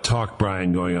 There's a lot of talk,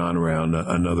 Brian, going on around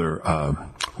another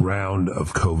round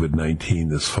of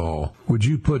COVID-19 this fall. Would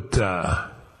you put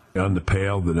on the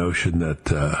pail the notion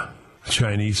that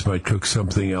Chinese might cook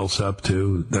something else up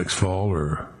too next fall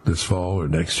or this fall or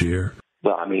next year?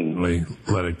 Well, I mean,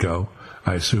 let it go.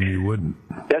 I assume you wouldn't.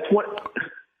 That's one.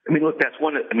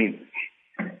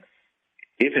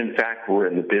 If in fact we're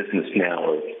in the business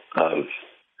now of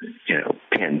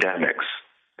pandemics,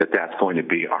 that's going to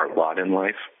be our lot in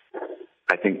life,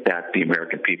 I think that the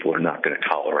American people are not going to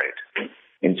tolerate.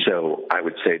 And so I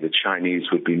would say the Chinese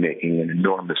would be making an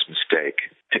enormous mistake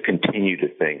to continue to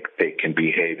think they can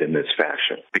behave in this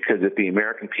fashion. Because if the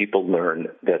American people learn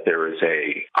that there is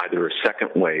either a second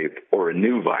wave or a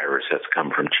new virus that's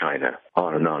come from China,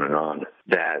 on and on and on,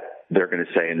 that they're going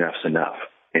to say enough's enough.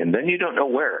 And then you don't know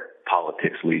where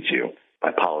politics leads you.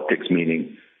 By politics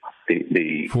meaning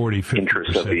the 40,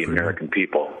 interests of the American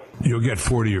people. You'll get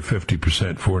 40 or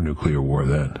 50% for nuclear war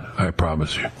then, I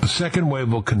promise you. The second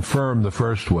wave will confirm the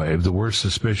first wave, the worst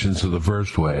suspicions of the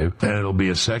first wave, and it'll be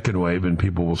a second wave, and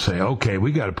people will say, okay,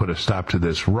 we got to put a stop to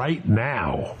this right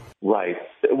now. Right.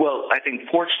 Well, I think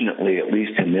fortunately, at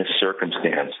least in this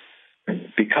circumstance,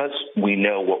 because we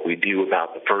know what we do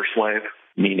about the first wave,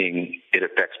 meaning it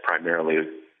affects primarily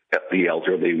the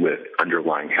elderly with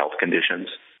underlying health conditions.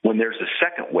 When there's a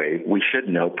second wave, we should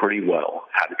know pretty well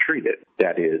how to treat it.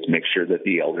 That is, make sure that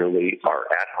the elderly are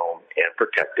at home and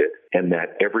protected, and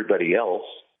that everybody else,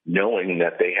 knowing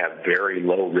that they have very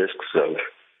low risks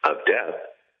of death,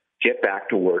 get back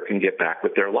to work and get back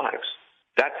with their lives.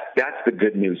 That's the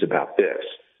good news about this.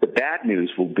 The bad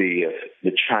news will be if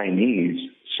the Chinese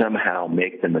somehow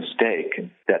make the mistake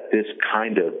that this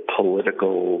kind of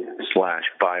political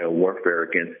 / biowarfare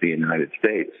against the United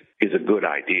States is a good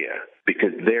idea,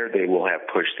 because there they will have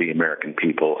pushed the American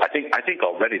people. I think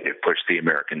already they've pushed the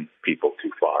American people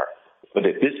too far. But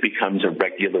if this becomes a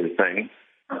regular thing,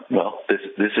 well,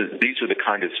 these are the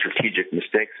kind of strategic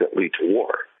mistakes that lead to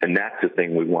war, and that's the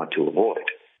thing we want to avoid.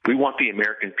 We want the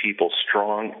American people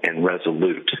strong and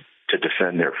resolute to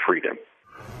defend their freedom.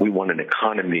 We want an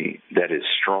economy that is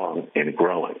strong and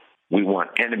growing. We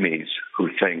want enemies who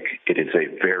think it is a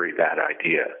very bad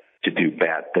idea to do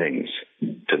bad things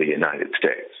to the United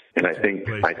States. And I think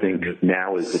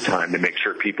now is the time to make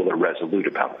sure people are resolute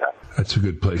about that. That's a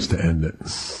good place to end it.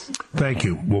 Thank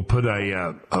you. We'll put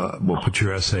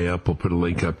your essay up. We'll put a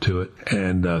link up to it.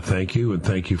 And thank you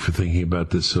for thinking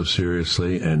about this so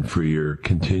seriously, and for your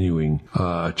continuing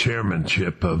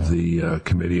chairmanship of the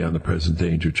Committee on the Present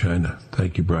Danger of China.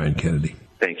 Thank you, Brian Kennedy.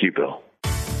 Thank you, Bill.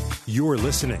 You're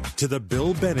listening to The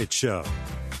Bill Bennett Show.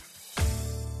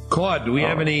 Claude, do we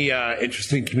have any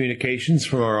interesting communications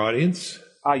from our audience?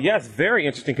 Yes, very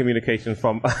interesting communication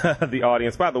from the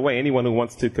audience. By the way, anyone who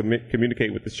wants to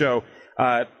communicate with the show,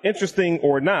 interesting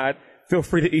or not, feel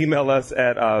free to email us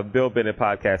at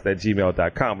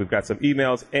billbennettpodcast@gmail.com. We've got some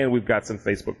emails and we've got some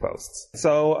Facebook posts.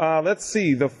 So let's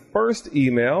see. The first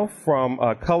email from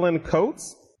Cullen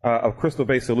Coates of Crystal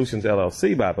Bay Solutions,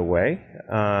 LLC, by the way.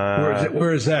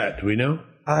 Where is that? Do we know?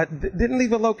 Didn't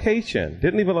leave a location.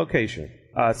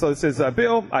 So it says,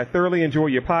 Bill, I thoroughly enjoy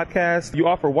your podcast. You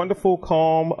offer wonderful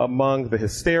calm among the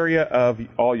hysteria of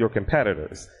all your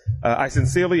competitors. I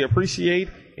sincerely appreciate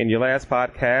in your last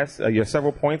podcast your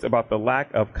several points about the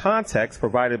lack of context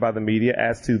provided by the media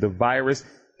as to the virus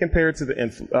compared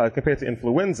to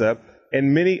influenza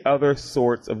and many other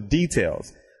sorts of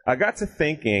details. I got to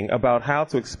thinking about how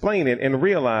to explain it and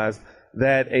realized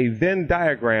that a Venn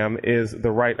diagram is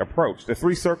the right approach. The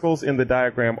three circles in the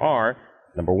diagram are: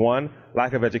 number one,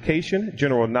 lack of education,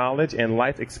 general knowledge, and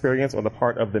life experience on the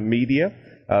part of the media.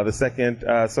 The second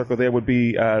circle there would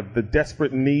be the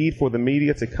desperate need for the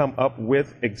media to come up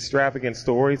with extravagant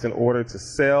stories in order to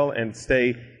sell and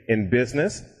stay in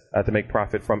business, to make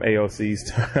profit from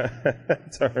AOC's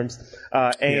terms.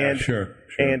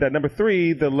 And number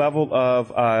three, the level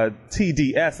of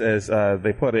TDS, as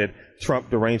they put it, Trump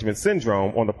derangement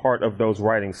syndrome, on the part of those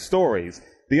writing stories.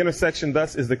 The intersection,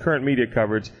 thus, is the current media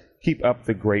coverage. Keep up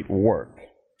the great work.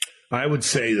 I would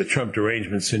say the Trump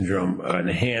derangement syndrome,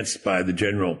 enhanced by the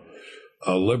general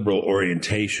liberal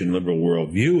orientation, liberal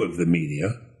worldview of the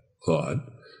media, Claude.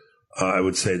 I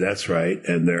would say that's right,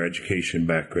 and their education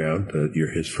background,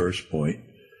 his first point.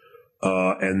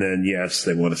 And then, yes,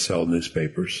 they want to sell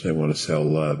newspapers. They want to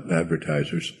sell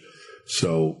advertisers.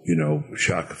 So,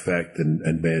 shock effect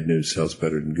and bad news sells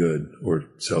better than good, or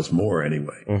sells more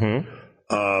anyway.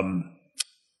 Mm-hmm.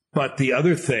 But the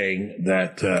other thing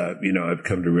that, I've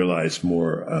come to realize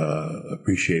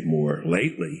appreciate more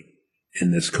lately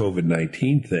in this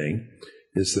COVID-19 thing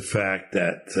is the fact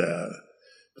that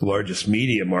the largest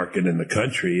media market in the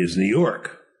country is New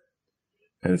York.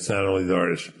 And it's not only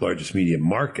the largest media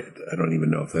market. I don't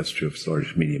even know if that's true. If it's the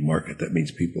largest media market, that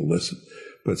means people listen.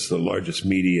 But it's the largest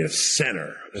media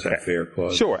center. Is that fair,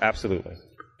 Claude? Sure, absolutely.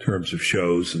 In terms of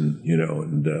shows and,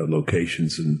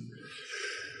 locations and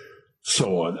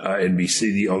so on.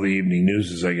 NBC, all the evening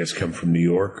news, I guess, come from New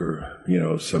York, or,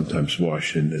 sometimes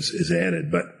Washington is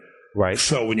added. But right.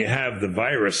 So when you have the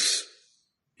virus,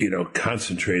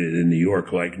 concentrated in New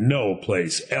York like no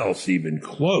place else even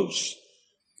close,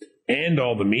 and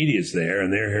all the media's there,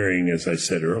 and they're hearing, as I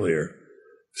said earlier,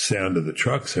 sound of the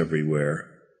trucks everywhere,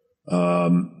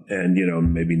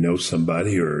 and, maybe know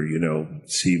somebody or,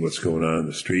 see what's going on in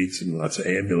the streets and lots of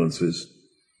ambulances.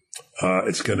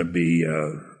 It's going to be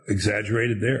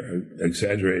exaggerated there, or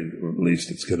at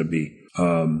least it's going to be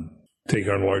take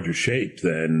on larger shape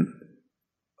than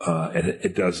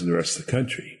it does in the rest of the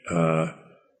country.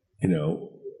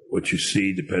 What you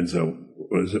see depends on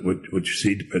what you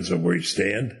see depends on where you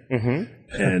stand, mm-hmm.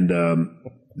 and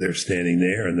they're standing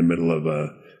there in the middle of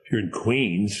if you're in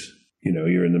Queens,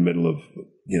 you're in the middle of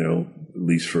at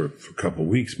least for a couple of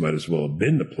weeks, might as well have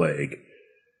been the plague.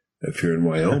 If you're in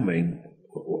Wyoming,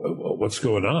 what's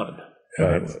going on?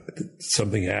 Right. Did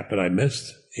something happen I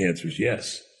missed? The answer is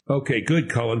yes. Okay, good,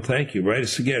 Cullen. Thank you. Write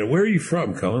us again. Where are you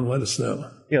from, Cullen? Let us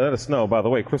know. Yeah, let us know. By the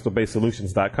way,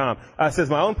 crystalbaysolutions.com. Says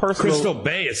my own personal... Crystal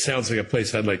Bay, it sounds like a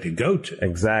place I'd like to go to.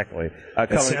 Exactly.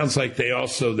 It sounds like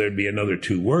there'd be another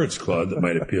 2 words, Claude, that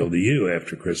might appeal to you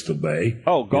after Crystal Bay.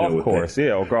 Oh, golf course,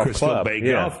 or golf Crystal club. Bay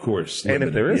Golf Course. And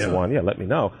if there is yeah. one, let me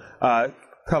know.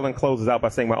 Cullen closes out by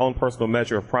saying my own personal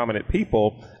measure of prominent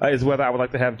people is whether I would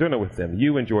like to have dinner with them.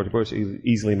 You and George Bush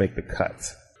easily make the cut.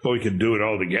 Well, we could do it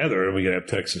all together, and we could have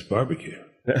Texas barbecue.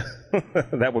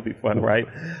 That would be fun, right?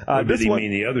 Did he mean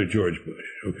the other George Bush?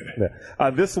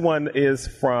 Okay. This one is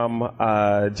from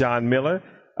John Miller,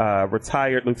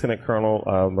 retired Lieutenant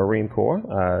Colonel, Marine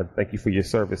Corps. Thank you for your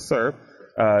service, sir.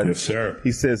 Yes, sir.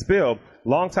 He says, Bill,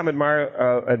 longtime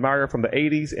admirer from the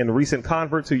 80s and recent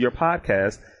convert to your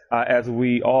podcast. As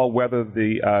we all weather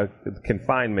the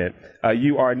confinement,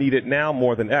 you are needed now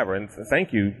more than ever. And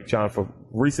thank you, John, for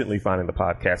recently finding the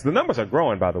podcast. The numbers are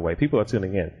growing, by the way. People are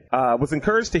tuning in. Was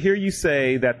encouraged to hear you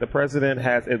say that the president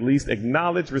has at least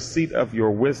acknowledged receipt of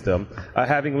your wisdom.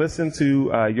 Having listened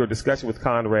to your discussion with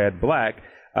Conrad Black,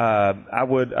 I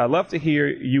would love to hear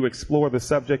you explore the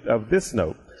subject of this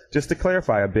note. Just to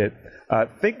clarify a bit, I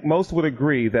think most would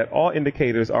agree that all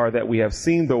indicators are that we have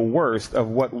seen the worst of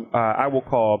what I will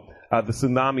call the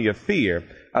tsunami of fear,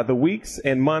 the weeks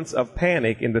and months of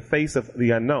panic in the face of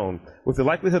the unknown. With the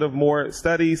likelihood of more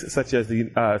studies, such as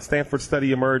the Stanford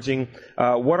study emerging,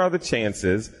 what are the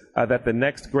chances that the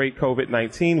next great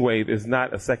COVID-19 wave is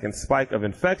not a second spike of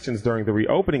infections during the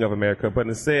reopening of America, but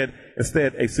instead a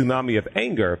tsunami of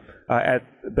anger at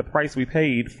the price we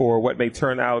paid for what may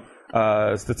turn out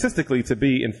statistically to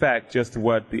be, in fact, just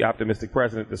what the optimistic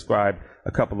president described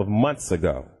a couple of months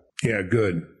ago. Yeah,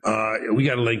 good. We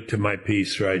got a link to my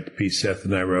piece, right? The piece Seth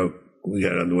and I wrote. We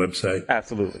got it on the website.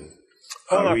 Absolutely.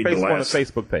 On the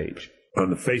Facebook page. On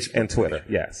the Facebook and Twitter, page.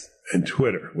 yes. And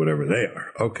Twitter, whatever they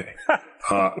are. Okay.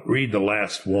 Read the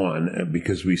last one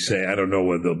because we say, I don't know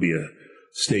whether there'll be a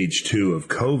stage 2 of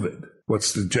COVID.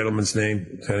 What's the gentleman's name?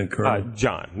 Lieutenant Colonel?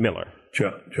 John Miller.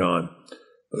 John.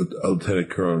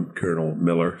 Lieutenant Colonel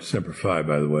Miller, Semper Fi,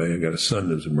 by the way. I got a son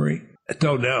who's a Marine. I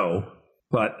don't know,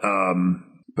 but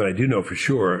I do know for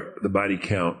sure the body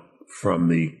count from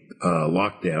the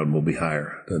lockdown will be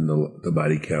higher than the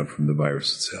body count from the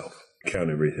virus itself. Count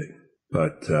everything.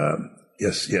 But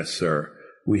yes, sir.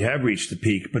 We have reached the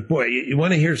peak. But boy, you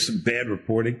want to hear some bad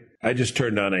reporting? I just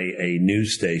turned on a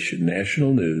news station,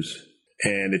 national news,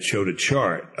 and it showed a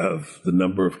chart of the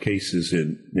number of cases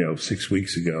in, 6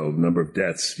 weeks ago, the number of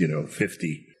deaths,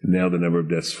 50. And now the number of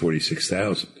deaths is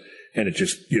 46,000. And it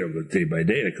just, day by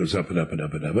day, it goes up and up and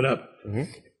up and up and up. Mm-hmm.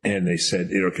 And they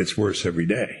said, it gets worse every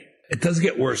day. It doesn't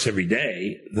get worse every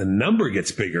day. The number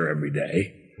gets bigger every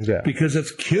day because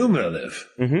it's cumulative.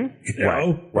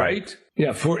 Mm-hmm. Right?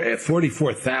 Yeah,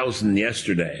 44,000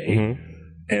 yesterday. Mm-hmm.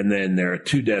 And then there are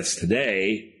 2 deaths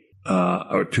today.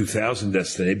 Or 2,000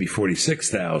 deaths today, be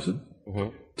 46,000.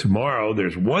 Mm-hmm. Tomorrow,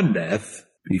 there's 1 death,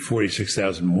 be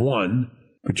 46,001.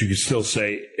 But you can still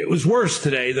say it was worse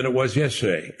today than it was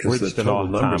yesterday because the total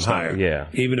number's higher. Yeah.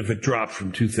 Even if it dropped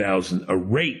from 2,000, a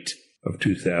rate of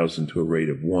 2,000 to a rate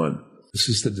of 1. This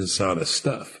is the dishonest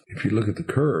stuff. If you look at the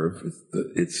curve,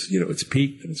 it's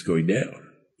peaked and it's going down.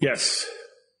 Yes.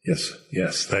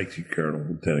 Thank you,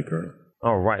 Lieutenant Colonel.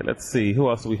 All right, let's see. Who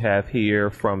else do we have here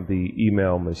from the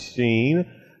email machine?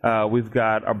 We've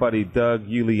got our buddy Doug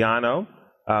Giuliano,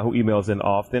 who emails in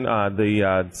often.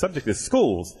 The subject is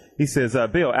schools. He says,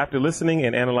 Bill, after listening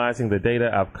and analyzing the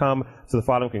data, I've come to the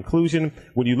following conclusion.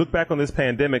 When you look back on this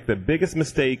pandemic, the biggest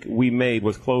mistake we made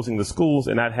was closing the schools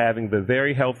and not having the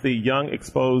very healthy young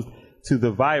exposed to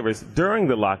the virus during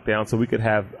the lockdown so we could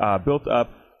have built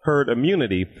up herd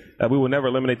immunity. We will never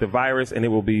eliminate the virus, and it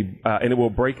will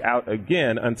break out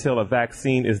again until a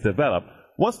vaccine is developed.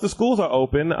 Once the schools are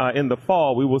open in the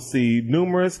fall, we will see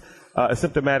numerous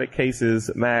asymptomatic cases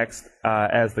maxed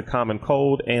as the common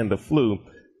cold and the flu.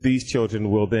 These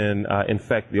children will then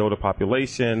infect the older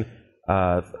population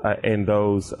and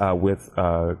those with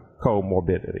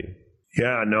comorbidity.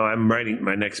 Yeah, no, I'm writing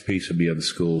my next piece will be on the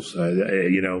schools.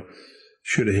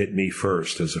 Should have hit me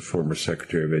first as a former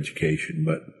Secretary of Education,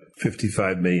 but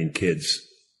 55 million kids,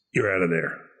 you're out of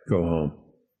there. Go home.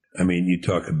 I mean, you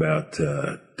talk about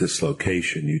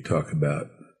dislocation, you talk about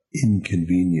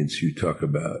inconvenience, you talk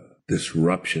about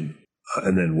disruption,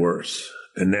 and then worse.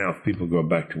 And now if people go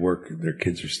back to work, their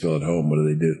kids are still at home, what do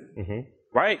they do? Mm-hmm.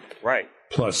 Right.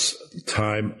 Plus,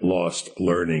 time lost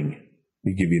learning. Let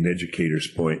me give you an educator's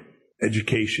point.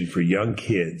 Education for young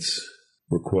kids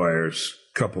requires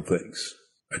a couple things: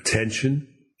 attention,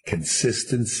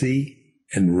 consistency,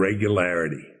 and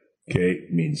regularity. Okay,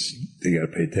 it means they got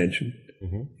to pay attention.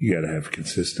 You got to have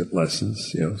consistent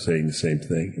lessons, saying the same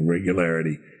thing. And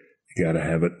regularity, you got to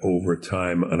have it over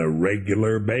time on a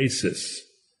regular basis.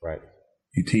 Right.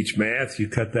 You teach math, you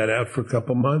cut that out for a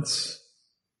couple months,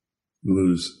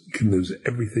 you can lose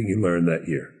everything you learned that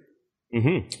year.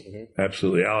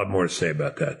 Absolutely. I'll have more to say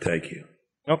about that. Thank you.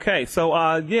 Okay, so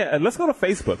let's go to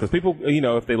Facebook, because people,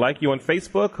 if they like you on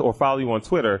Facebook or follow you on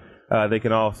Twitter, they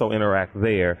can also interact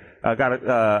there.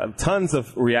 Got tons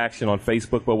of reaction on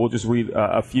Facebook, but we'll just read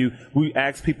a few. We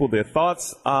asked people their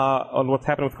thoughts on what's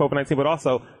happening with COVID-19, but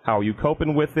also how are you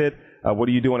coping with it? What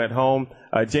are you doing at home?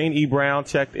 Jane E. Brown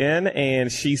checked in,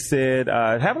 and she said,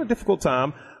 having a difficult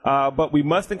time, but we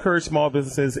must encourage small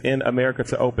businesses in America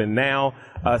to open now.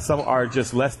 Some are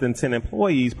just less than 10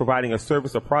 employees providing a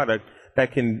service or product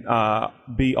that can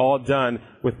be all done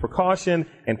with precaution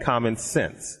and common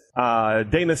sense.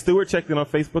 Dana Stewart checked in on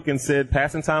Facebook and said,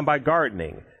 passing time by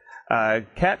gardening.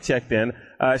 Kat checked in.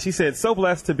 She said, so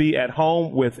blessed to be at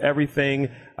home with everything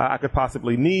I could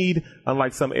possibly need,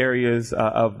 unlike some areas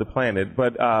of the planet.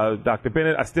 But Dr.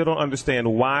 Bennett, I still don't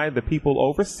understand why the people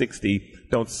over 60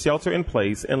 don't shelter in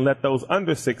place and let those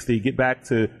under 60 get back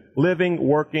to living,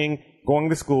 working, going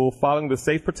to school, following the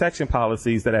safe protection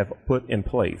policies that have been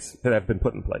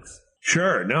put in place.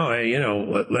 Sure. No,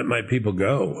 let my people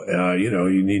go.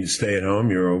 You need to stay at home.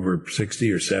 You're over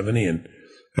 60 or 70 and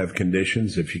have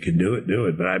conditions. If you can do it, do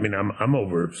it. But I mean, I'm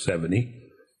over 70,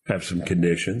 have some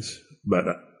conditions, but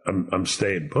I'm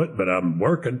staying put, but I'm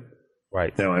working.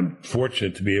 Right. Now, I'm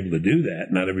fortunate to be able to do that.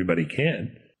 Not everybody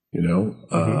can,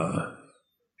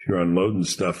 if you're unloading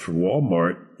stuff for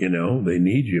Walmart, they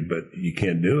need you, but you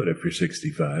can't do it if you're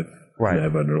 65 right. and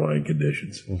have underlying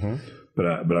conditions. But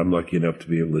I'm lucky enough to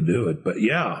be able to do it. But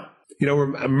yeah,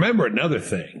 remember another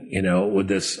thing, with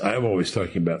this, I'm always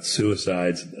talking about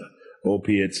suicides and the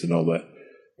opiates and all that.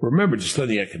 Remember, just on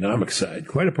the economic side,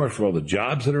 quite apart from all the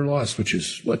jobs that are lost, which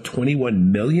is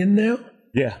 21 million now?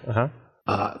 Yeah.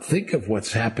 Think of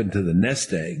what's happened to the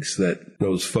nest eggs that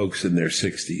those folks in their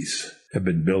 60s have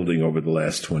been building over the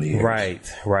last 20 years.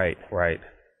 Right.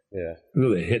 Yeah.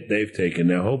 Look at the hit they've taken.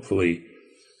 Now, hopefully,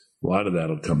 a lot of that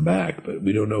will come back, but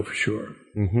we don't know for sure.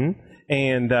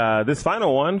 And this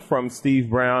final one from Steve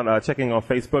Brown, checking on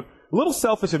Facebook. A little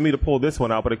selfish of me to pull this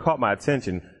one out, but it caught my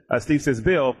attention. Steve says,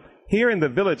 Bill, here in the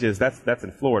Villages, that's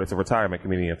in Florida. It's a retirement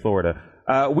community in Florida.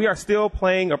 We are still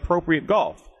playing appropriate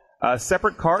golf.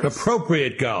 Separate carts.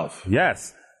 Appropriate golf.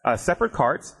 Yes. Separate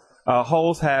carts.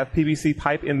 Holes have PVC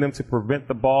pipe in them to prevent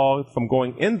the ball from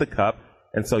going in the cup,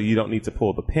 and so you don't need to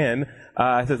pull the pin.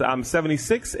 It says, I'm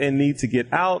 76 and need to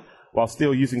get out while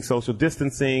still using social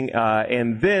distancing.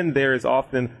 And then there is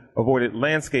often avoided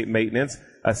landscape maintenance.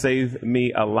 Save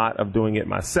me a lot of doing it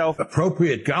myself.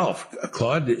 Appropriate golf.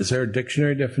 Claude, is there a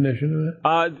dictionary definition of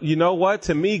that? You know what?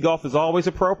 To me, golf is always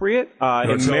appropriate.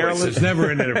 In Maryland, it's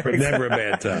never never a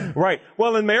bad time. Right.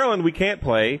 Well, in Maryland, we can't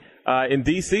play. In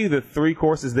D.C., the 3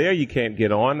 courses there you can't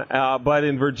get on. But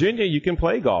in Virginia, you can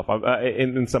play golf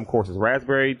in some courses.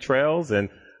 Raspberry Trails and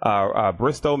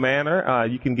Bristol Manor,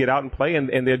 you can get out and play.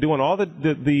 And they're doing all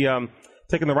the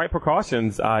taking the right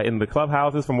precautions in the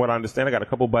clubhouses. From what I understand, I got a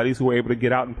couple buddies who were able to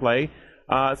get out and play.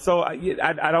 So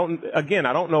I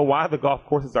don't know why the golf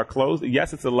courses are closed.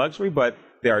 Yes, it's a luxury, but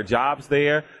there are jobs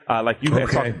there. Like you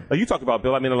talked about,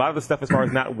 Bill. I mean, a lot of the stuff as far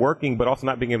as not working, but also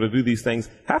not being able to do these things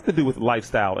have to do with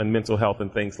lifestyle and mental health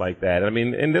and things like that. I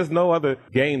mean, and there's no other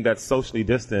game that's socially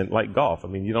distant like golf. I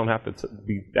mean, you don't have to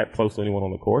be that close to anyone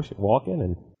on the course. You walk in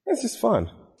and it's just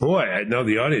fun. Boy, I know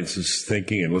the audience is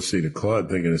thinking and listening to Claude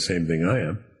thinking the same thing I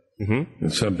am.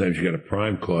 And sometimes you got to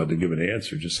prime Claude to give an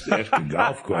answer. Just ask a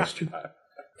golf question.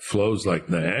 Flows like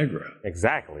Niagara.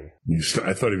 Exactly.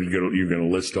 I thought you were going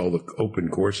to list all the open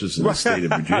courses in the state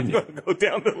of Virginia. Go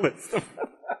down the list.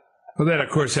 Well, then, of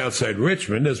course, outside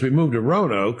Richmond, as we move to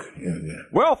Roanoke. Yeah.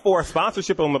 Well, for a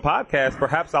sponsorship on the podcast,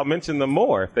 perhaps I'll mention them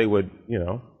more if they would,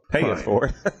 pay us for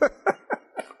it.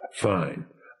 Fine.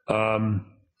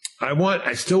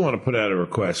 I still want to put out a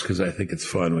request because I think it's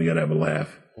fun. We got to have a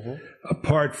laugh.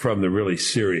 Apart from the really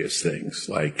serious things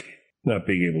like not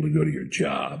being able to go to your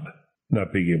job,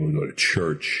 not being able to go to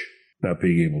church, not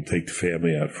being able to take the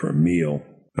family out for a meal,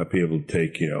 not being able to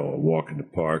take, a walk in the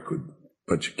park with a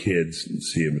bunch of kids and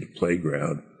see them at the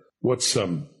playground. What's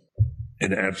an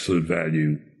absolute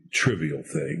value trivial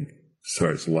thing as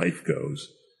far as life goes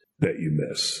that you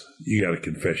miss? You got to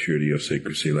confess your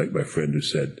idiosyncrasy, like my friend who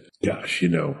said, gosh,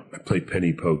 I play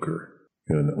penny poker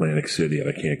in Atlantic City and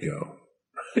I can't go.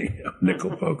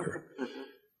 Nickel poker.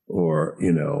 Or,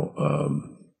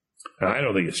 I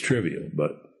don't think it's trivial,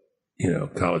 but,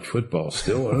 college football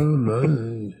still, oh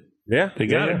my. Yeah. They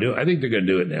got to do it. I think they're going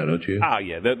to do it now, don't you? Oh,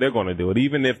 yeah, they're going to do it.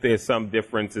 Even if there's some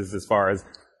differences as far as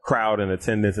crowd and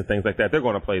attendance and things like that, they're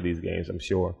going to play these games, I'm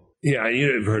sure. Yeah,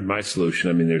 you've heard my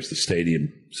solution. I mean, there's the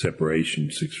stadium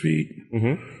separation, 6 feet.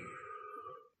 Mm-hmm.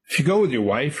 If you go with your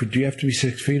wife, do you have to be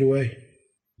 6 feet away?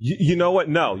 You know what?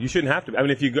 No, you shouldn't have to. I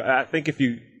mean,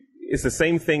 it's the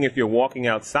same thing if you're walking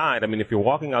outside. I mean, if you're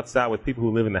walking outside with people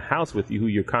who live in the house with you, who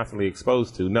you're constantly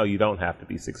exposed to, no, you don't have to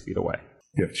be 6 feet away.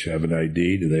 You have to have an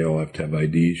ID. Do they all have to have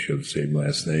IDs, show the same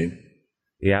last name?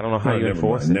 Yeah, I don't know how you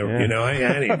enforce it. You know, I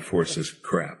didn't enforce this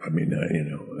crap. I mean,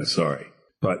 sorry.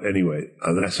 But anyway,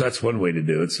 that's one way to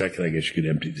do it. Second, I guess you could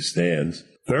empty the stands.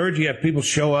 Third, you have people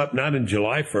show up not in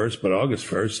July 1st, but August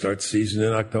 1st, start the season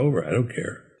in October. I don't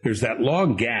care. There's that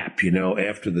long gap,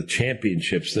 after the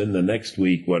championships. Then the next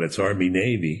week, it's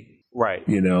Army-Navy. Right.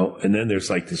 And then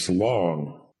there's like this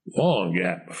long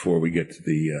gap before we get to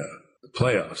the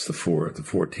playoffs, the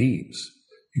four teams.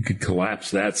 You could collapse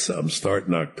that some, start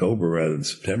in October rather than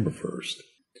September 1st.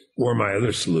 Or my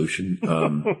other solution,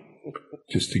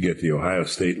 just to get the Ohio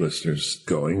State listeners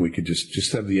going, we could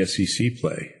just have the SEC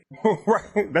play.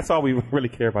 Right. That's all we really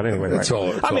care about anyway. That's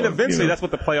all. Eventually, that's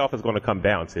what the playoff is going to come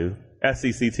down to.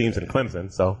 SEC teams and Clemson.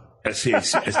 So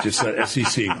SEC, it's just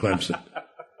SEC and Clemson.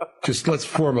 Just let's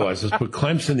formalize. Let's put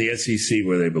Clemson, the SEC,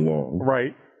 where they belong.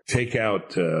 Right. Take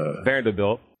out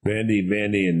Vanderbilt.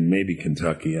 Vandy, and maybe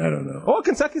Kentucky. I don't know. Oh,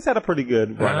 Kentucky's had a pretty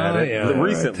good run at it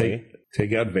recently.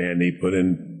 Take out Vandy, put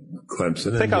in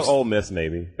Clemson. Take out Ole Miss,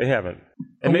 maybe. They haven't.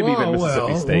 And maybe even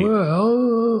Mississippi State.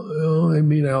 They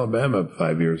beat Alabama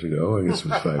 5 years ago. I guess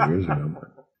it was 5 years ago.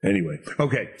 Anyway.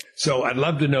 Okay. So I'd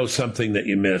love to know something that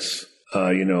you miss.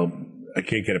 I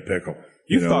can't get a pickle.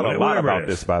 You thought a lot about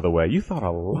this, by the way. You thought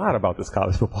a lot about this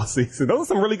college football season. Those are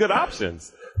some really good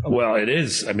options. Well, it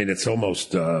is. I mean, it's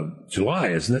almost July,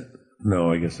 isn't it?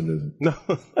 No, I guess it isn't. No,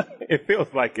 it feels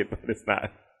like it, but it's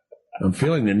not. I'm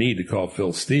feeling the need to call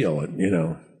Phil Steele, Well,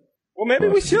 maybe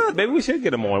we should. Maybe we should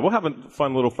get him on. We'll have a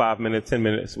fun little 5 minutes, 10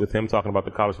 minutes with him talking about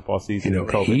the college football season and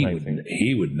COVID-19.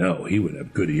 He would know. He would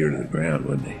have good ear to the ground,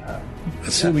 wouldn't he?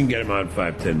 Let's see if we can get him on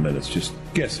 5-10 minutes. Just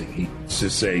guessing. He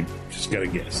just got to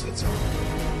guess. That's all.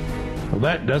 Well,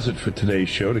 that does it for today's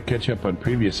show. To catch up on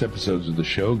previous episodes of the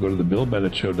show, go to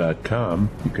thebillbennettshow.com.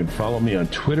 You can follow me on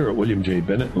Twitter at William J.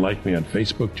 Bennett and like me on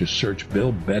Facebook. Just search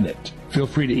Bill Bennett. Feel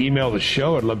free to email the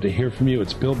show. I'd love to hear from you.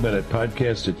 It's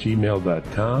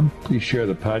billbennettpodcast@gmail.com. Please share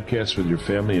the podcast with your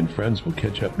family and friends. We'll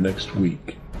catch up next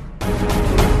week.